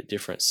 So it's a bit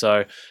different.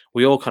 So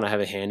we all kind of have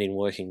a hand in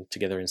working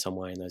together in some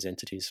way in those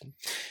entities.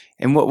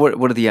 And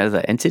what do the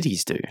other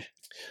entities do?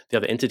 The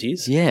other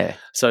entities? Yeah.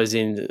 So as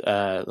in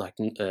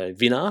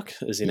Vinarc,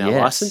 as in our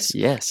license?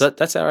 Yes. So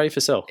that's our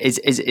AFSL. Is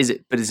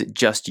it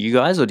just you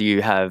guys, or do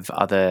you have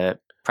other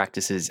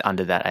practices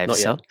under that AFSL? Not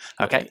yet.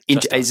 Okay.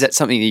 Is that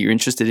something that you're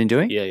interested in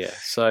doing? Yeah.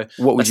 So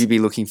what would you be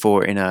looking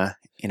for in a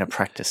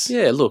practice?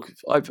 Yeah, look,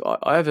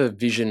 I have a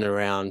vision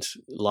around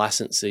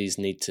licensees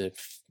need to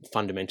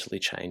fundamentally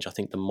change. I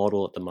think the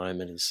model at the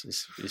moment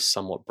is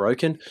somewhat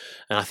broken,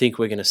 and I think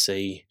we're going to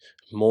see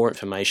more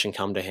information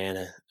come to hand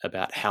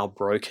about how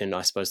broken,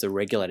 I suppose, the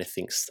regulator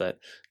thinks that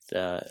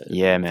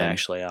they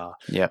actually are.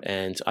 Yeah.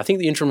 And I think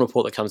the interim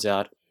report that comes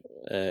out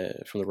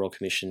from the Royal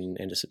Commission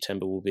end of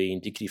September will be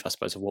indicative, I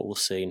suppose, of what we'll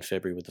see in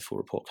February with the full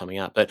report coming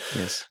out. But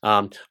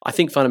I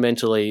think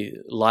fundamentally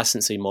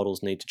licensee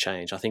models need to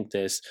change. I think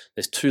there's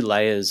 2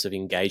 layers of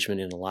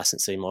engagement in a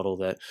licensee model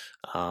that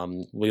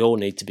we all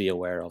need to be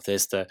aware of.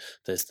 There's the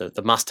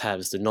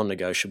must-haves, the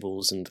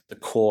non-negotiables, and the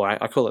core.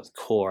 I call it the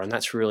core, and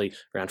that's really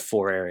around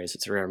 4 areas.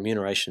 It's around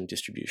remuneration and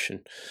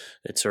distribution.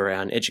 It's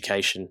around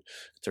education.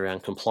 It's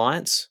around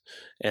compliance,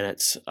 and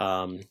it's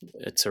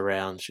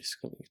around. She's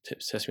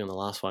test me on the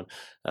last one.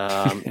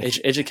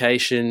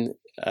 Education,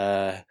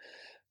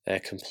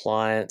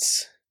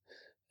 compliance,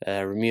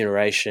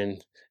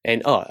 remuneration,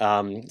 and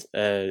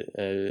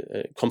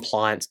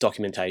compliance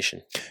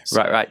documentation.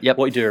 So right. Yep.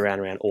 What you do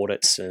around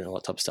audits and all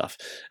that type of stuff.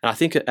 And I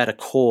think at a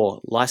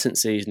core,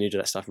 licensees need to do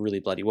that stuff really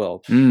bloody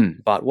well.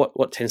 But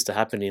what tends to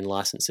happen in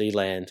licensee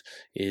land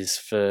is,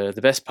 for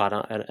the best part,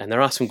 and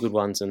there are some good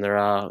ones, and there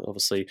are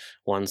obviously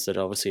ones that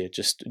obviously are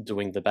just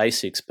doing the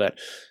basics, but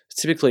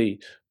typically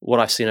what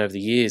I've seen over the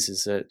years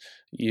is that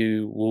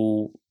you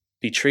will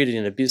be treated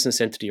in a business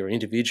entity or an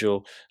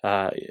individual,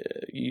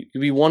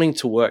 you'll be wanting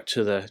to work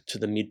to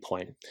the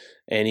midpoint.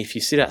 And if you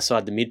sit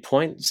outside the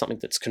midpoint, something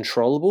that's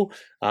controllable,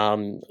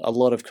 a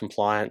lot of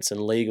compliance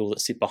and legal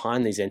that sit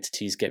behind these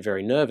entities get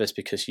very nervous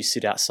because you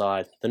sit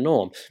outside the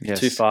norm.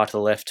 Yes. Too far to the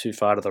left, too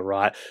far to the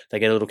right, they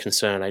get a little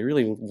concerned. They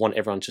really want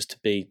everyone just to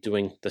be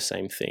doing the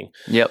same thing.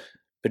 Yep.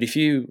 But if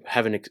you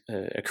have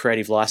a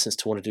creative license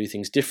to want to do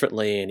things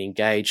differently and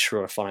engage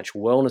through a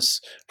financial wellness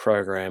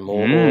program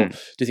or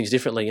do things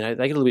differently, they get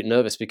a little bit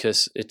nervous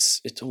because it's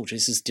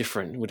this is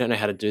different. We don't know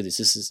how to do this.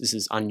 This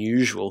is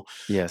unusual.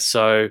 Yes.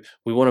 So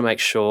we want to make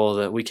sure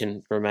that we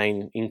can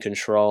remain in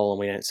control and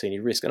we don't see any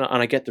risk. And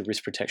I get the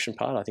risk protection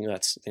part. I think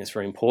that's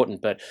very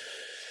important. But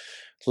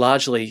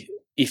largely,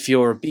 if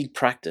you're a big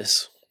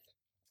practice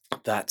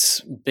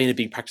that's been a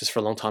big practice for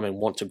a long time and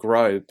want to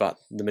grow, but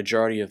the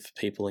majority of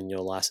people in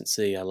your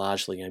licensee are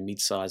largely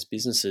mid-sized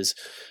businesses,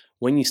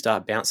 when you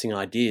start bouncing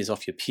ideas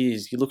off your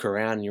peers, you look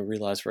around and you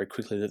realize very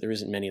quickly that there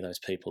isn't many of those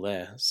people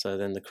there. So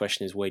then the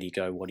question is, where do you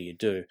go? What do you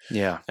do?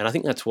 Yeah. And I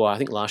think that's why, I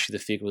think last year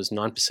the figure was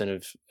 9%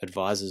 of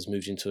advisors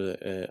moved into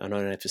an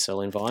own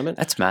FSL environment.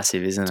 That's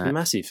massive, isn't it? It's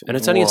massive. And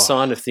it's only a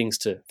sign of things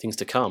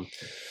to come.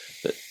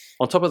 But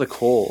on top of the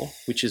core,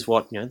 which is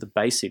what, the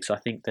basics, I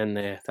think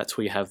then that's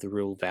where you have the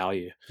real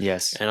value.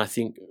 Yes. And I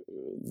think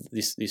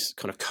this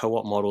kind of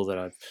co-op model that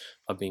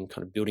I've been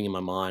kind of building in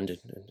my mind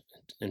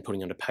and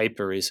putting onto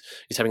paper is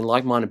having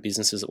like-minded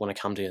businesses that want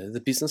to come together.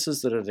 The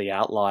businesses that are the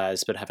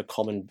outliers but have a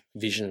common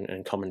vision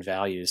and common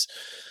values.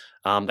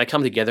 They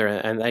come together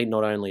and they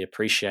not only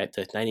appreciate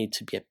that they need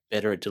to get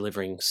better at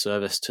delivering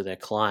service to their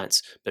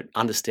clients, but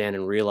understand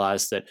and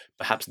realize that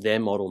perhaps their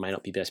model may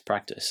not be best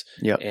practice.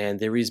 Yep. And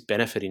there is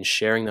benefit in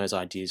sharing those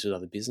ideas with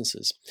other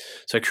businesses.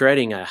 So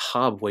creating a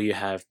hub where you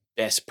have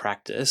best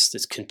practice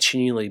that's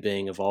continually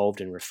being evolved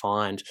and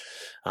refined,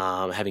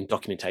 having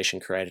documentation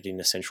created in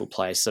a central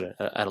place at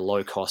a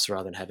low cost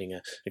rather than having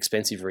an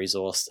expensive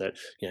resource that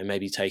may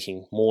be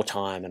taking more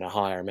time and a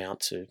higher amount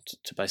to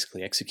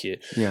basically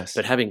execute. Yes.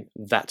 But having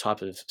that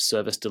type of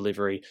service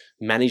delivery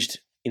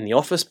managed in the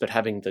office, but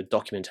having the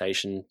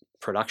documentation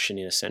production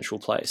in a central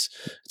place.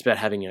 It's about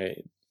having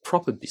a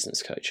proper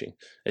business coaching.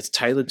 It's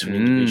tailored to an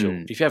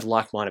individual. If you have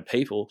like-minded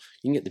people,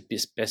 you can get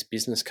the best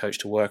business coach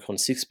to work on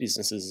 6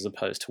 businesses as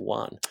opposed to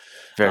 1.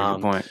 Very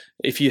good point.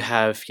 If you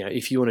have,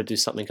 if you want to do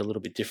something a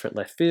little bit different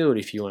left field,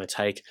 if you want to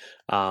take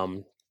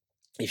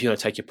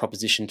your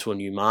proposition to a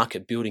new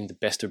market, building the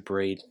best of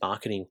breed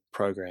marketing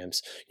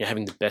programs,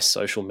 having the best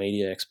social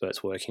media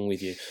experts working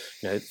with you,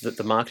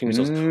 the marketing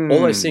resources, all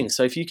those things.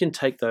 So if you can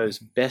take those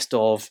best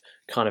of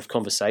kind of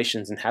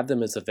conversations and have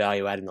them as a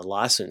value add in the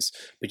license,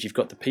 but you've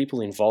got the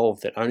people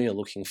involved that only are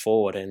looking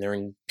forward and they're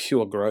in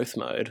pure growth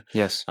mode.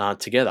 Yes.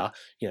 Together,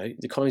 the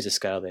economies of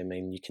scale there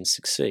mean you can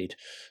succeed.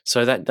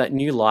 So that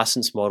new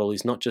license model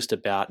is not just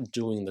about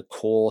doing the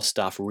core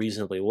stuff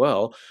reasonably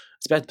well.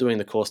 It's about doing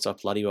the core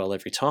stuff bloody well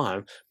every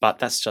time, but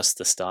that's just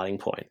the starting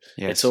point.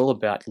 Yes. It's all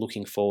about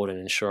looking forward and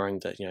ensuring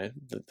that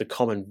the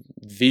common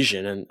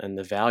vision and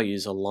the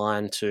values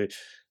align to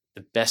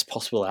the best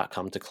possible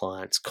outcome to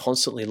clients,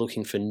 constantly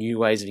looking for new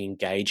ways of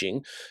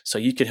engaging so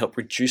you can help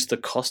reduce the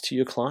cost to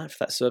your client for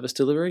that service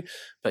delivery,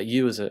 but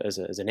you as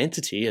an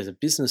entity, as a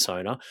business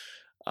owner,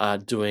 are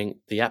doing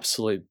the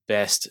absolute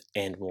best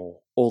and more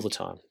all the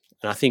time.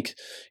 And I think,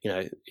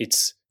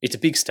 it's a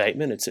big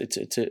statement.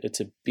 It's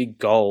a big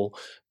goal,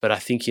 but I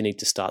think you need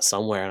to start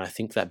somewhere. And I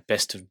think that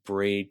best of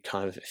breed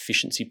kind of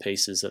efficiency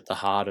piece is at the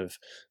heart of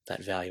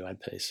that value add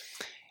piece.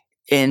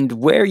 And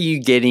where are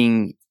you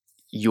getting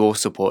your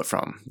support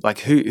from? Like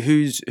who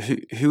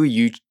are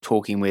you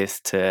talking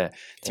with to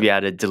be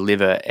able to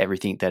deliver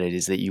everything that it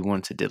is that you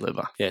want to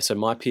deliver? Yeah, so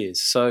my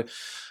peers. So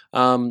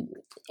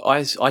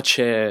I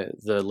chair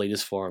the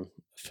Leaders Forum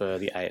for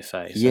the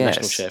AFA, so yes.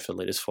 National Chair for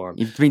Leaders Forum.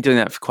 You've been doing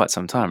that for quite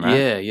some time,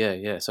 right?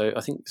 Yeah. So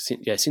I think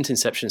since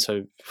inception,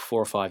 so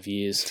 4 or 5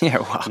 years. Yeah,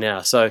 wow.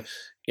 Now, so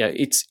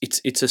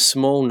it's a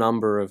small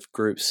number of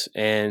groups,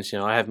 and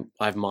I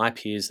have my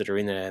peers that are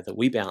in there that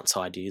we bounce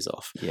ideas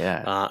off.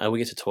 Yeah, and we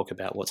get to talk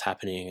about what's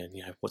happening,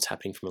 and what's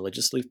happening from a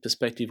legislative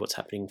perspective, what's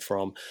happening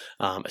from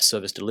a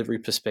service delivery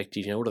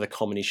perspective. What are the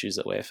common issues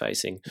that we're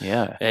facing?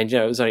 Yeah, and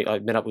I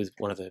met up with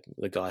one of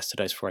the guys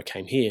today before I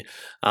came here,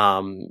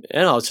 and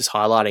I was just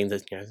highlighting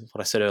that what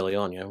I said early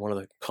on. One of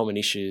the common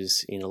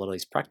issues in a lot of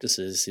these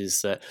practices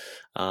is that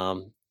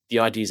the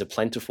ideas are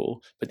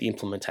plentiful, but the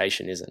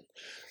implementation isn't.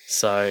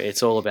 So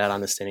it's all about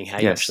understanding how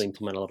you actually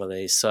implement a lot of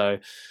these. So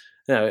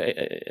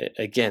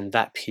again,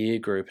 that peer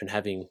group and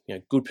having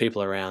good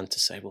people around to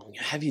say, well,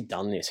 have you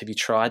done this? Have you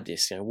tried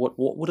this? What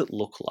would it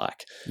look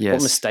like? Yes.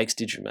 What mistakes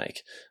did you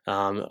make?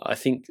 I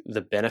think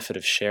the benefit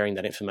of sharing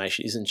that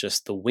information isn't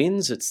just the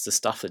wins; it's the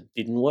stuff that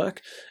didn't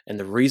work and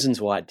the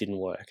reasons why it didn't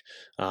work,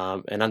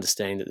 and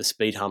understanding that the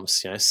speed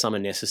humps, some are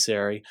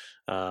necessary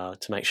to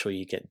make sure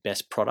you get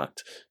best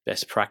product,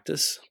 best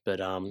practice, but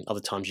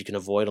other times you can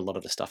avoid a lot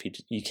of the stuff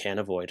you can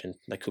avoid, and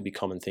they could be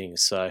common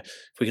things. So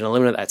if we can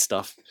eliminate that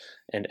stuff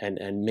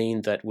and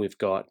mean that we've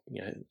got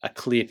a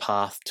clear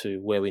path to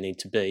where we need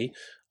to be,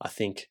 I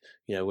think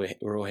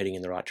we're all heading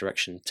in the right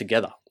direction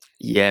together.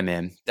 Yeah,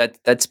 man.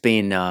 That's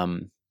been I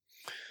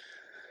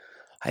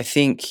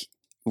think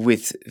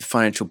with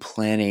financial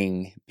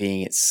planning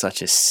being at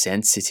such a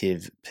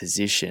sensitive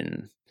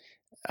position,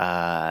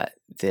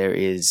 there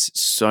is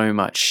so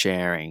much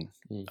sharing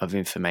of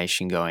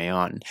information going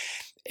on,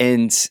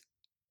 and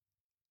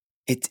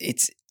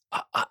it's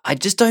I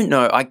just don't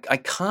know. I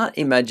can't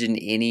imagine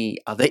any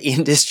other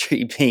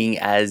industry being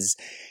as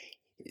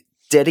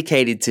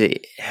dedicated to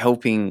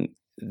helping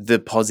the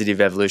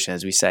positive evolution,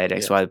 as we say at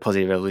XY, the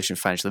positive evolution of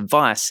financial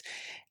advice,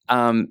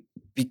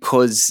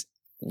 because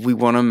we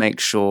want to make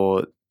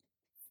sure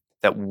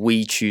that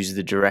we choose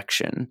the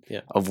direction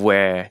of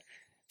where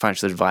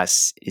financial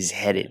advice is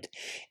headed.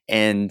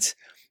 And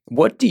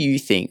what do you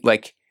think?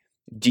 Like,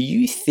 do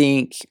you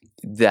think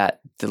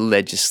that the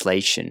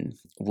legislation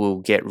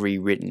will get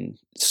rewritten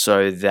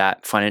so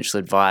that financial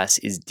advice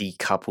is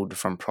decoupled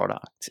from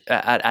product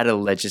at a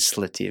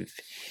legislative?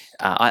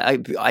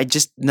 I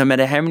just, no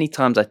matter how many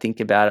times I think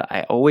about it,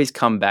 I always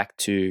come back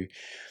to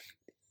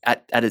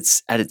at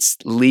its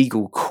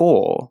legal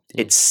core,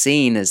 it's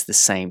seen as the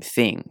same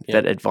thing.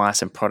 That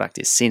advice and product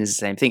is seen as the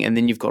same thing, and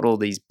then you've got all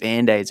these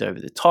band-aids over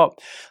the top,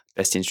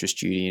 best interest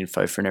duty and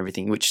FOFA and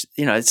everything, which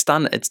it's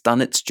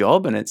done its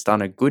job and it's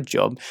done a good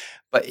job.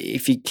 But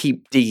if you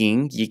keep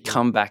digging, you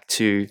come back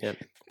to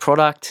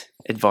product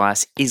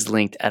advice is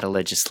linked at a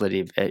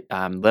legislative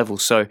level.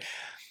 So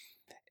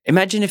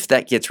imagine if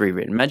that gets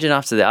rewritten. Imagine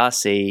after the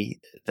RC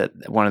that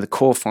one of the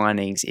core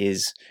findings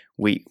is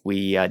we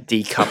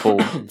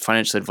decouple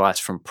financial advice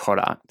from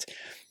product.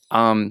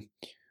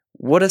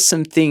 What are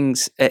some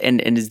things,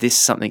 and is this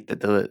something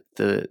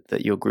that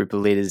that your group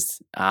of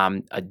leaders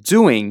are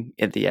doing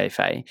at the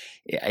AFA?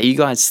 Are you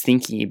guys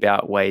thinking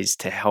about ways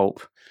to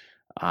help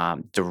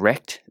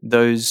direct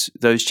those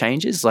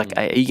changes? Like,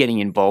 are you getting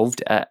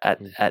involved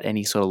at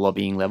any sort of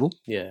lobbying level?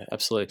 Yeah,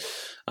 absolutely.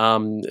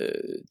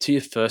 To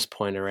your first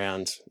point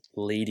around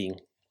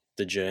leading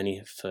the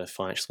journey for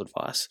financial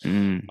advice,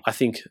 I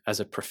think as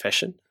a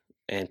profession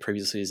and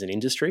previously as an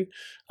industry,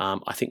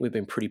 I think we've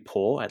been pretty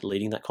poor at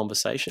leading that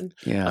conversation.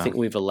 Yeah. I think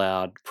we've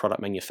allowed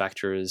product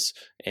manufacturers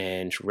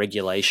and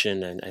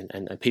regulation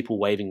and people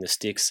waving the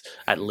sticks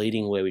at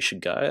leading where we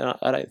should go. And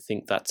I don't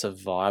think that's a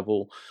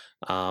viable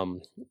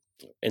and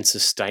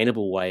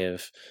sustainable way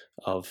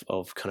of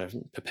kind of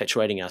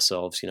perpetuating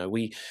ourselves.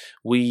 We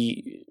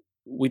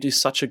do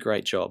such a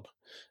great job.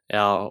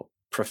 Our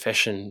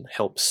profession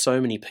helps so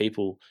many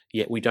people,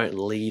 yet we don't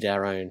lead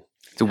our own.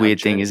 It's a weird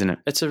thing, isn't it?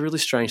 It's a really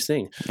strange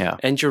thing. Yeah.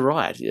 And you're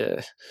right.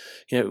 Yeah.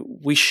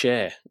 We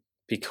share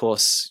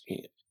because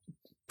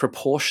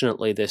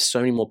proportionately there's so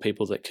many more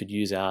people that could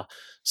use our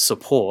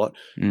support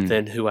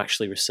than who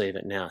actually receive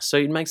it now. So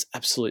it makes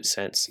absolute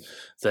sense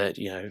that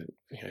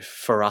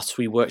for us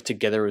we work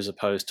together as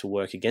opposed to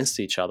work against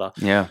each other.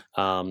 Yeah.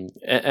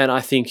 And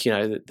I think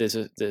there's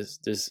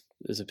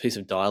a piece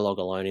of dialogue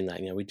alone in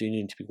that. We do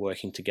need to be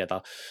working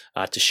together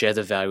to share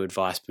the value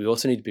advice, but we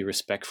also need to be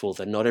respectful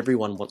that not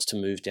everyone wants to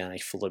move down a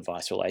full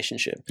advice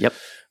relationship. Yep.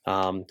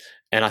 And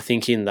I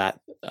think in that,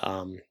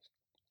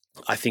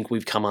 I think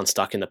we've come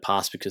unstuck in the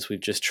past because we've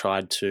just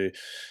tried to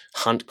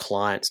hunt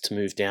clients to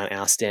move down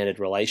our standard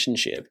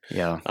relationship,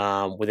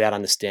 without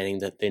understanding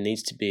that there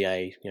needs to be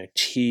a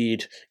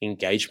tiered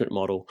engagement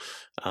model,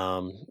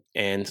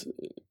 and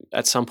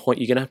at some point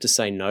you're going to have to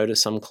say no to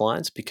some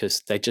clients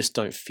because they just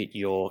don't fit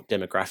your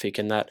demographic,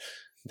 and that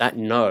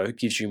no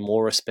gives you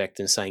more respect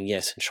than saying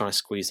yes and trying to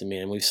squeeze them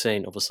in. And we've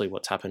seen obviously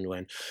what's happened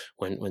when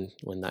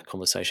that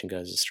conversation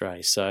goes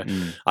astray. So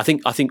I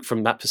think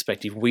from that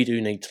perspective, we do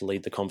need to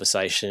lead the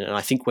conversation, and I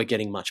think we're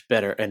getting much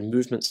better. And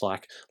movements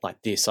like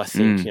this, I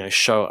think,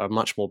 show a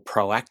much more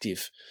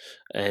proactive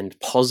and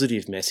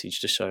positive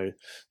message to show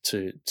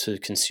to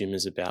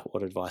consumers about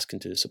what advice can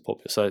do to support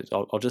people. So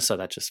I'll just say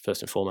that just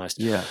first and foremost.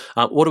 Yeah.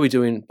 What are we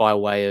doing by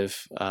way of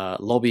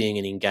lobbying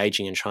and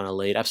engaging and trying to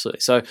lead?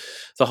 Absolutely. So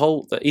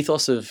the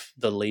ethos of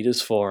the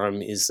Leaders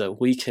Forum is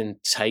that we can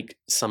take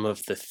some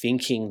of the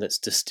thinking that's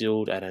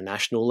distilled at a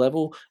national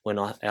level when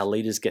our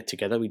leaders get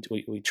together.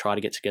 We try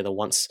to get together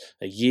once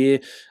a year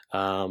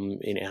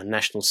in our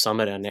national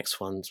summit. Our next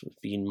ones will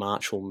be in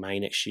March or May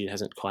next year. It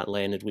hasn't quite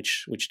landed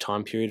which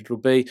time period it will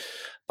be.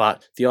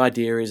 But the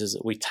idea is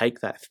that we take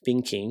that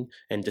thinking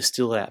and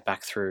distill it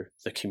back through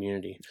the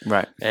community.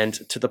 Right. And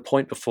to the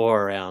point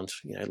before around,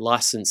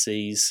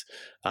 licensees,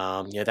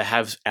 they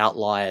have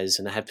outliers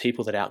and they have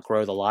people that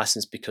outgrow the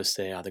license because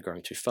they're either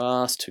growing too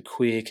fast, too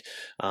quick.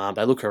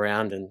 They look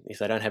around, and if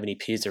they don't have any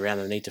peers around,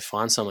 they need to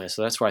find somewhere.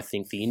 So that's where I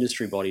think the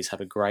industry bodies have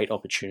a great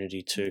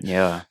opportunity to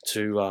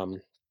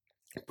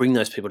bring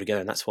those people together.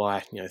 And that's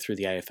why, through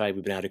the AFA,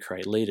 we've been able to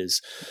create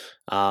leaders.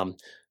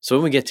 So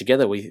when we get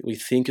together, we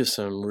think of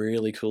some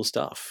really cool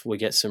stuff. We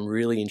get some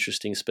really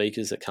interesting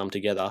speakers that come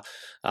together,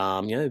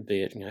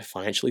 be it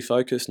financially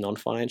focused,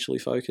 non-financially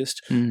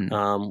focused.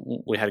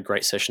 We had a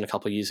great session a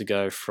couple of years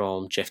ago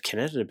from Jeff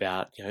Kennett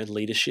about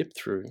leadership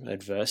through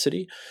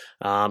adversity.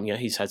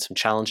 He's had some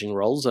challenging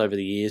roles over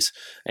the years,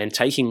 and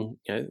taking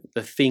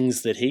the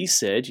things that he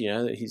said,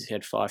 he's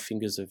had 5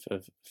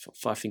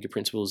 finger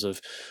principles of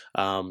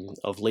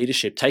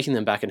leadership, taking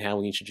them back and how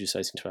we introduce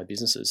those into our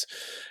businesses.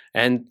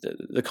 And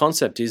the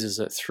concept is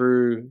that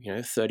through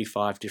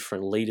 35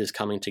 different leaders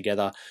coming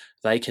together,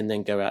 they can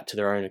then go out to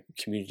their own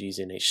communities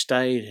in each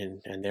state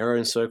and their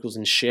own circles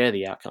and share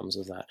the outcomes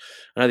of that.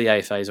 I know the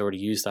AFA has already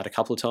used that a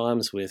couple of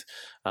times with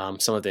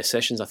some of their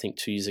sessions. I think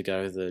 2 years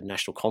ago, the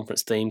national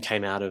conference theme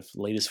came out of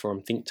Leaders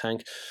Forum Think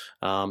Tank.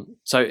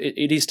 So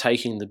it is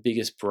taking the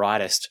biggest,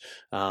 brightest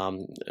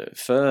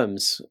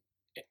firms,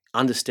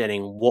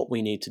 understanding what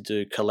we need to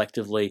do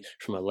collectively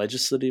from a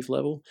legislative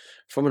level,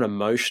 from an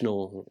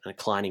emotional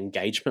client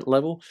engagement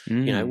level.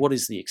 What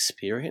is the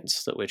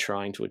experience that we're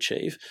trying to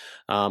achieve?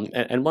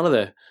 And one of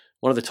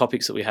the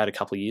topics that we had a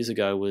couple of years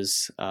ago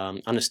was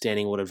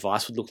understanding what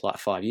advice would look like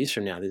 5 years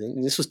from now.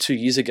 And this was 2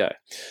 years ago.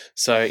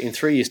 So in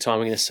 3 years' time,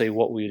 we're going to see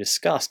what we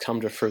discussed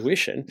come to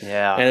fruition.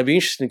 Yeah. And it'd be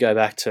interesting to go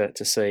back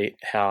to see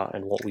how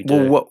and what we do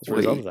as a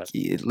result of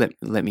that.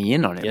 Let me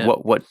in on it. Yeah.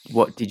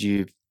 What did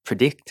you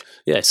predict?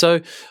 Yeah,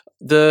 so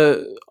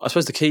I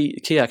suppose the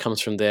key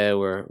outcomes from there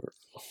were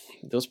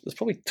there's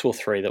probably 2 or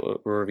 3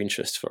 that were of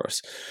interest for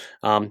us.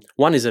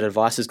 One is that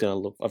advice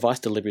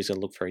delivery is going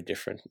to look very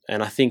different,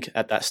 and I think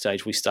at that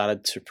stage we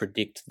started to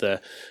predict the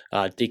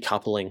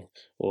decoupling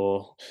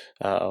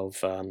of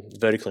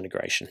vertical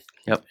integration.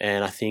 Yep.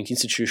 And I think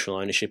institutional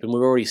ownership, and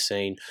we've already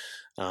seen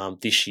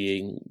this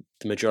year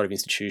the majority of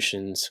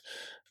institutions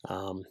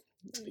kind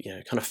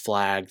of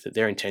flagged that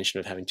their intention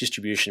of having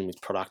distribution with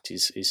product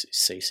is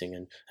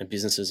ceasing, and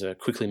businesses are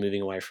quickly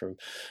moving away from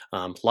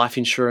life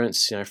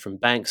insurance, from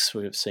banks.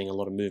 We're seeing a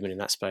lot of movement in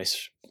that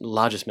space.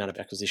 Largest amount of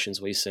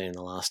acquisitions we've seen in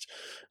the last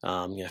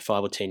 5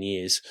 or 10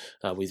 years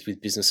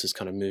with businesses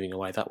kind of moving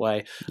away that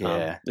way.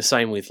 Yeah. The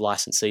same with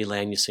licensee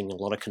land. You're seeing a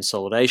lot of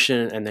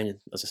consolidation, and then,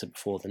 as I said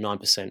before, the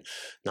 9%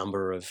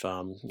 number of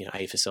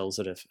AFSLs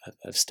that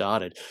have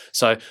started.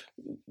 So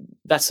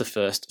that's the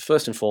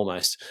first and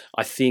foremost.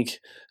 I think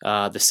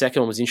the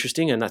second one was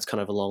interesting, and that's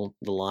kind of along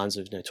the lines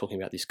of talking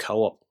about this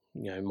co-op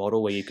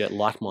model where you get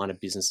like-minded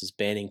businesses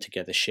banding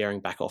together,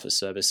 sharing back office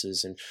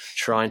services, and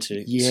trying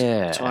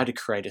to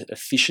create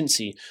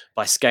efficiency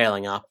by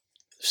scaling up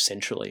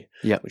centrally,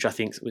 which I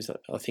think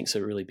is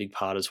a really big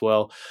part as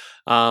well.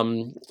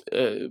 One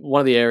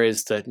of the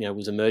areas that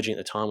was emerging at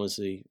the time was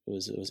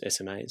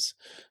SMAs,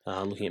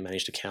 looking at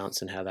managed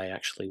accounts and how they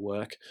actually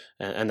work,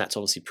 and that's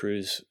obviously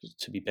proves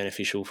to be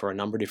beneficial for a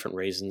number of different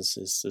reasons.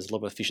 There's a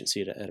lot of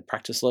efficiency at a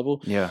practice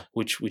level,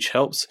 which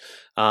helps.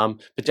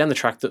 But down the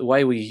track, the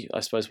way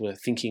we're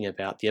thinking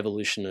about the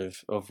evolution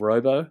of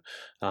Robo,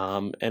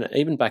 and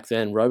even back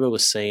then, Robo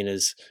was seen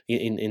as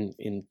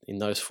in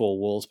those 4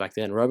 walls back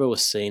then. Robo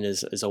was seen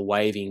as a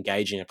way of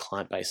engaging a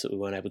client base that we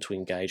weren't able to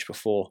engage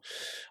before.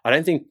 I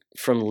don't think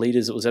from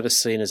leaders it was ever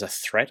seen as a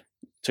threat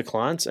to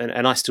clients,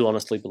 and I still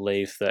honestly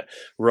believe that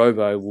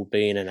Robo will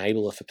be an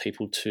enabler for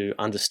people to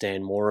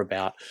understand more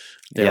about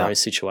their own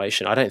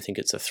situation. I don't think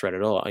it's a threat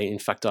at all. In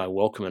fact, I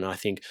welcome it, and I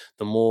think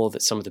the more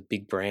that some of the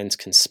big brands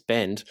can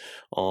spend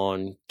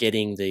on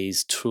getting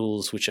these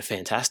tools, which are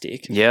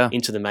fantastic,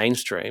 into the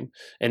mainstream,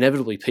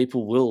 inevitably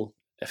people will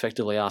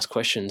effectively ask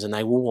questions, and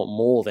they will want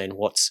more than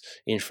what's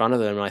in front of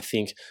them. And I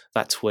think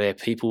that's where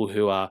people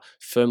who are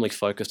firmly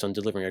focused on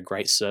delivering a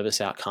great service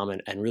outcome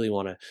and really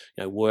want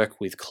to work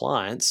with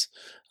clients,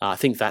 I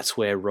think that's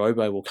where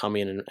Robo will come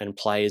in and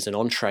play as an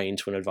entree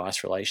into an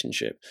advice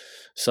relationship.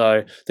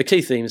 So the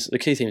key themes there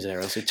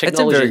are technology. That's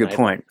a very good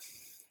point.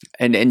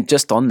 And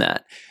just on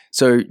that,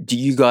 so do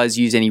you guys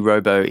use any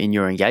Robo in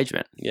your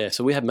engagement? Yeah,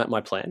 so we have Map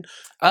My Plan.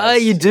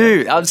 You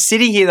do. I'm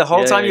sitting here the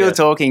whole time you were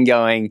talking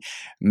going,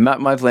 Map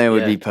My Plan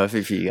would be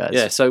perfect for you guys.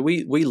 Yeah, so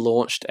we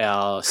launched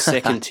our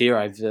second tier,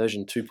 our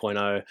version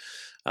 2.0,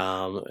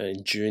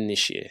 in June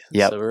this year.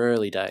 So we're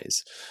early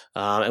days.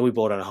 And we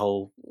brought on a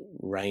whole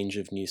range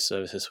of new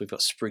services. We've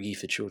got Spriggy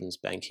for children's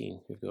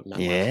banking. We've got Map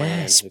My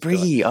Plan.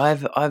 Spriggy.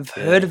 I've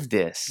heard of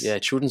this. Yeah,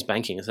 children's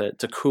banking.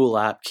 It's a cool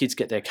app. Kids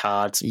get their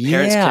cards.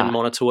 Parents can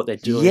monitor what they're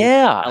doing.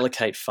 Yeah.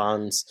 Allocate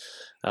funds.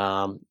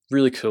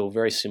 Really cool,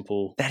 very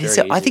simple. That is.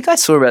 I think I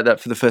saw about that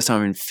for the first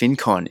time in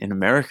FinCon in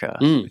America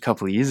a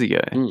couple of years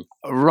ago.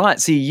 Right,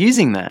 so you're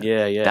using that.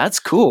 Yeah. That's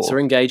cool. So we're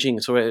engaging.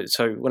 So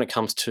when it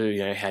comes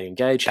to how you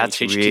engage, that's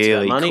how you teach really kids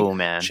about money, cool,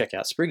 man. check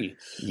out Spriggy.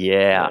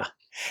 Yeah.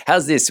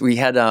 How's this? We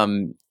had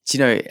do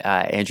you know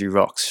Andrew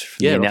Rocks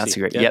from the Announcer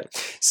Group? Yep.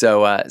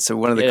 So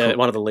one of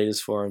the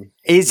leaders for him.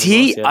 Is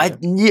he? I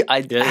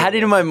had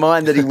it in my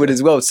mind that he would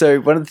as well.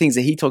 So one of the things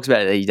that he talks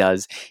about that he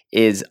does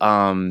is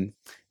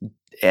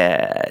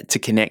to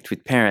connect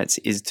with parents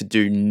is to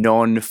do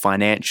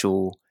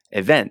non-financial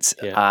events,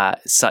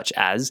 such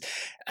as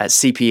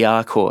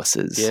CPR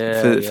courses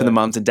for the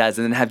mums and dads,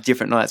 and then have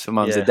different nights for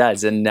mums and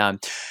dads. And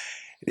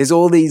there's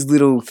all these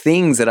little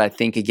things that I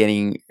think are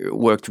getting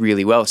worked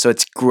really well. So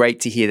it's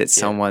great to hear that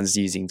someone's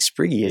using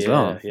Spriggy as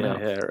well.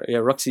 Yeah.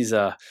 Roxy's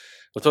we'll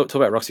talk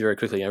about Roxy very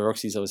quickly.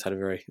 Roxy's always had a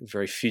very,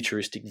 very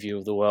futuristic view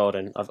of the world,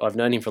 and I've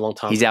known him for a long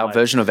time. He's our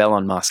version of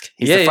Elon Musk.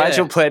 He's the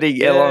fragile planning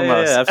Elon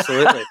Musk. Yeah,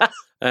 absolutely.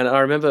 And I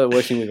remember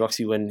working with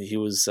Roxy when he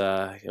was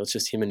it was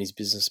just him and his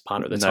business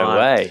partner at the time. No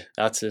way.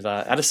 Out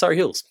of Surrey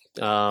Hills.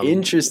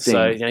 Interesting.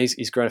 So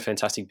he's grown a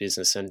fantastic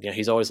business, and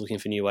he's always looking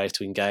for new ways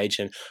to engage.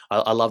 And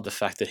I love the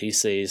fact that he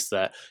sees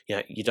that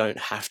you don't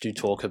have to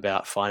talk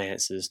about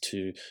finances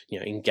to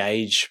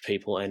engage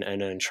people and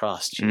earn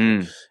trust.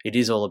 It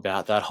is all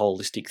about that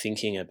holistic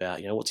thinking about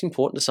what's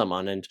important to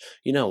someone, and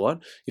you know what,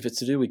 if it's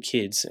to do with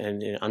kids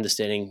and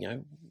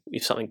understanding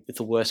if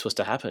the worst was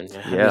to happen,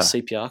 having a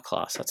CPR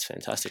class, that's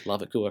fantastic.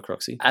 Love it. Good work,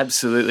 Roxy.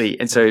 Absolutely.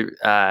 And so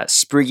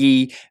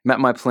Spriggy, Map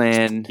My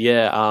Plan.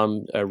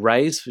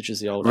 Raise, which is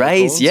the old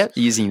Raise,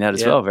 using that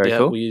as well. Very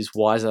cool. We use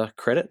Wiser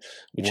Credit,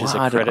 which is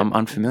a credit. I'm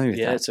unfamiliar with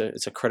that.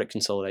 It's a credit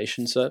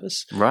consolidation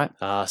service. Right.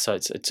 So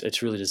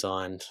it's really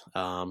designed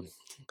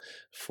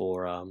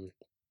for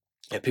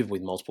people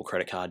with multiple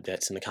credit card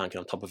debts and they can't get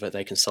on top of it.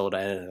 They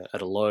consolidate it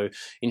at a low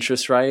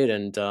interest rate,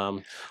 and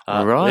they're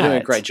doing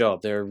a great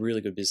job. They're a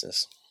really good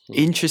business.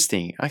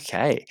 Interesting.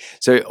 Okay.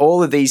 So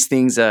all of these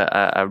things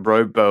are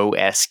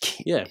robo-esque.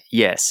 Yeah.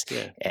 Yes.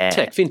 Yeah.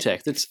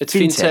 Fintech. It's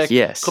fintech.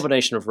 Yes.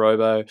 Combination of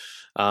robo.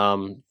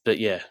 But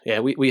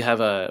we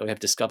have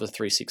Discover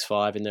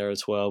 365 in there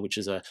as well, which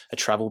is a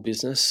travel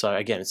business. So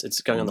again,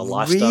 it's going on the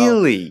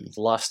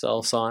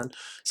lifestyle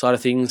side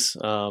of things.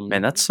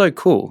 Man, that's so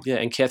cool. Yeah,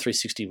 and Care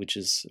 360, which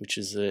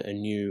is a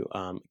new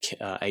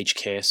aged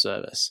care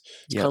service.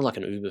 It's kind of like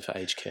an Uber for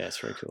aged care. It's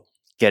very cool.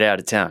 Get out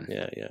of town.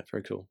 Yeah,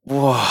 very cool.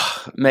 Whoa,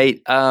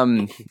 mate.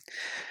 I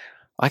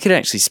could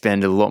actually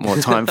spend a lot more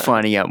time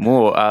finding out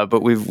more,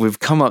 but we've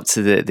come up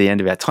to the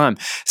end of our time.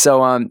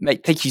 So,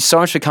 mate, thank you so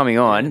much for coming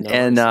on,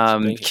 and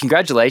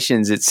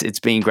congratulations. It's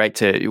been great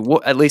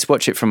to at least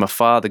watch it from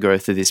afar, the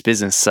growth of this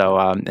business. So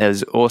it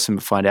was awesome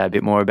to find out a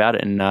bit more about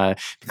it, and it'd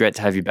be great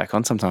to have you back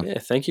on sometime. Yeah,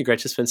 thank you. Great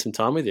to spend some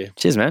time with you.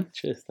 Cheers, man.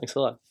 Cheers. Thanks a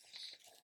lot.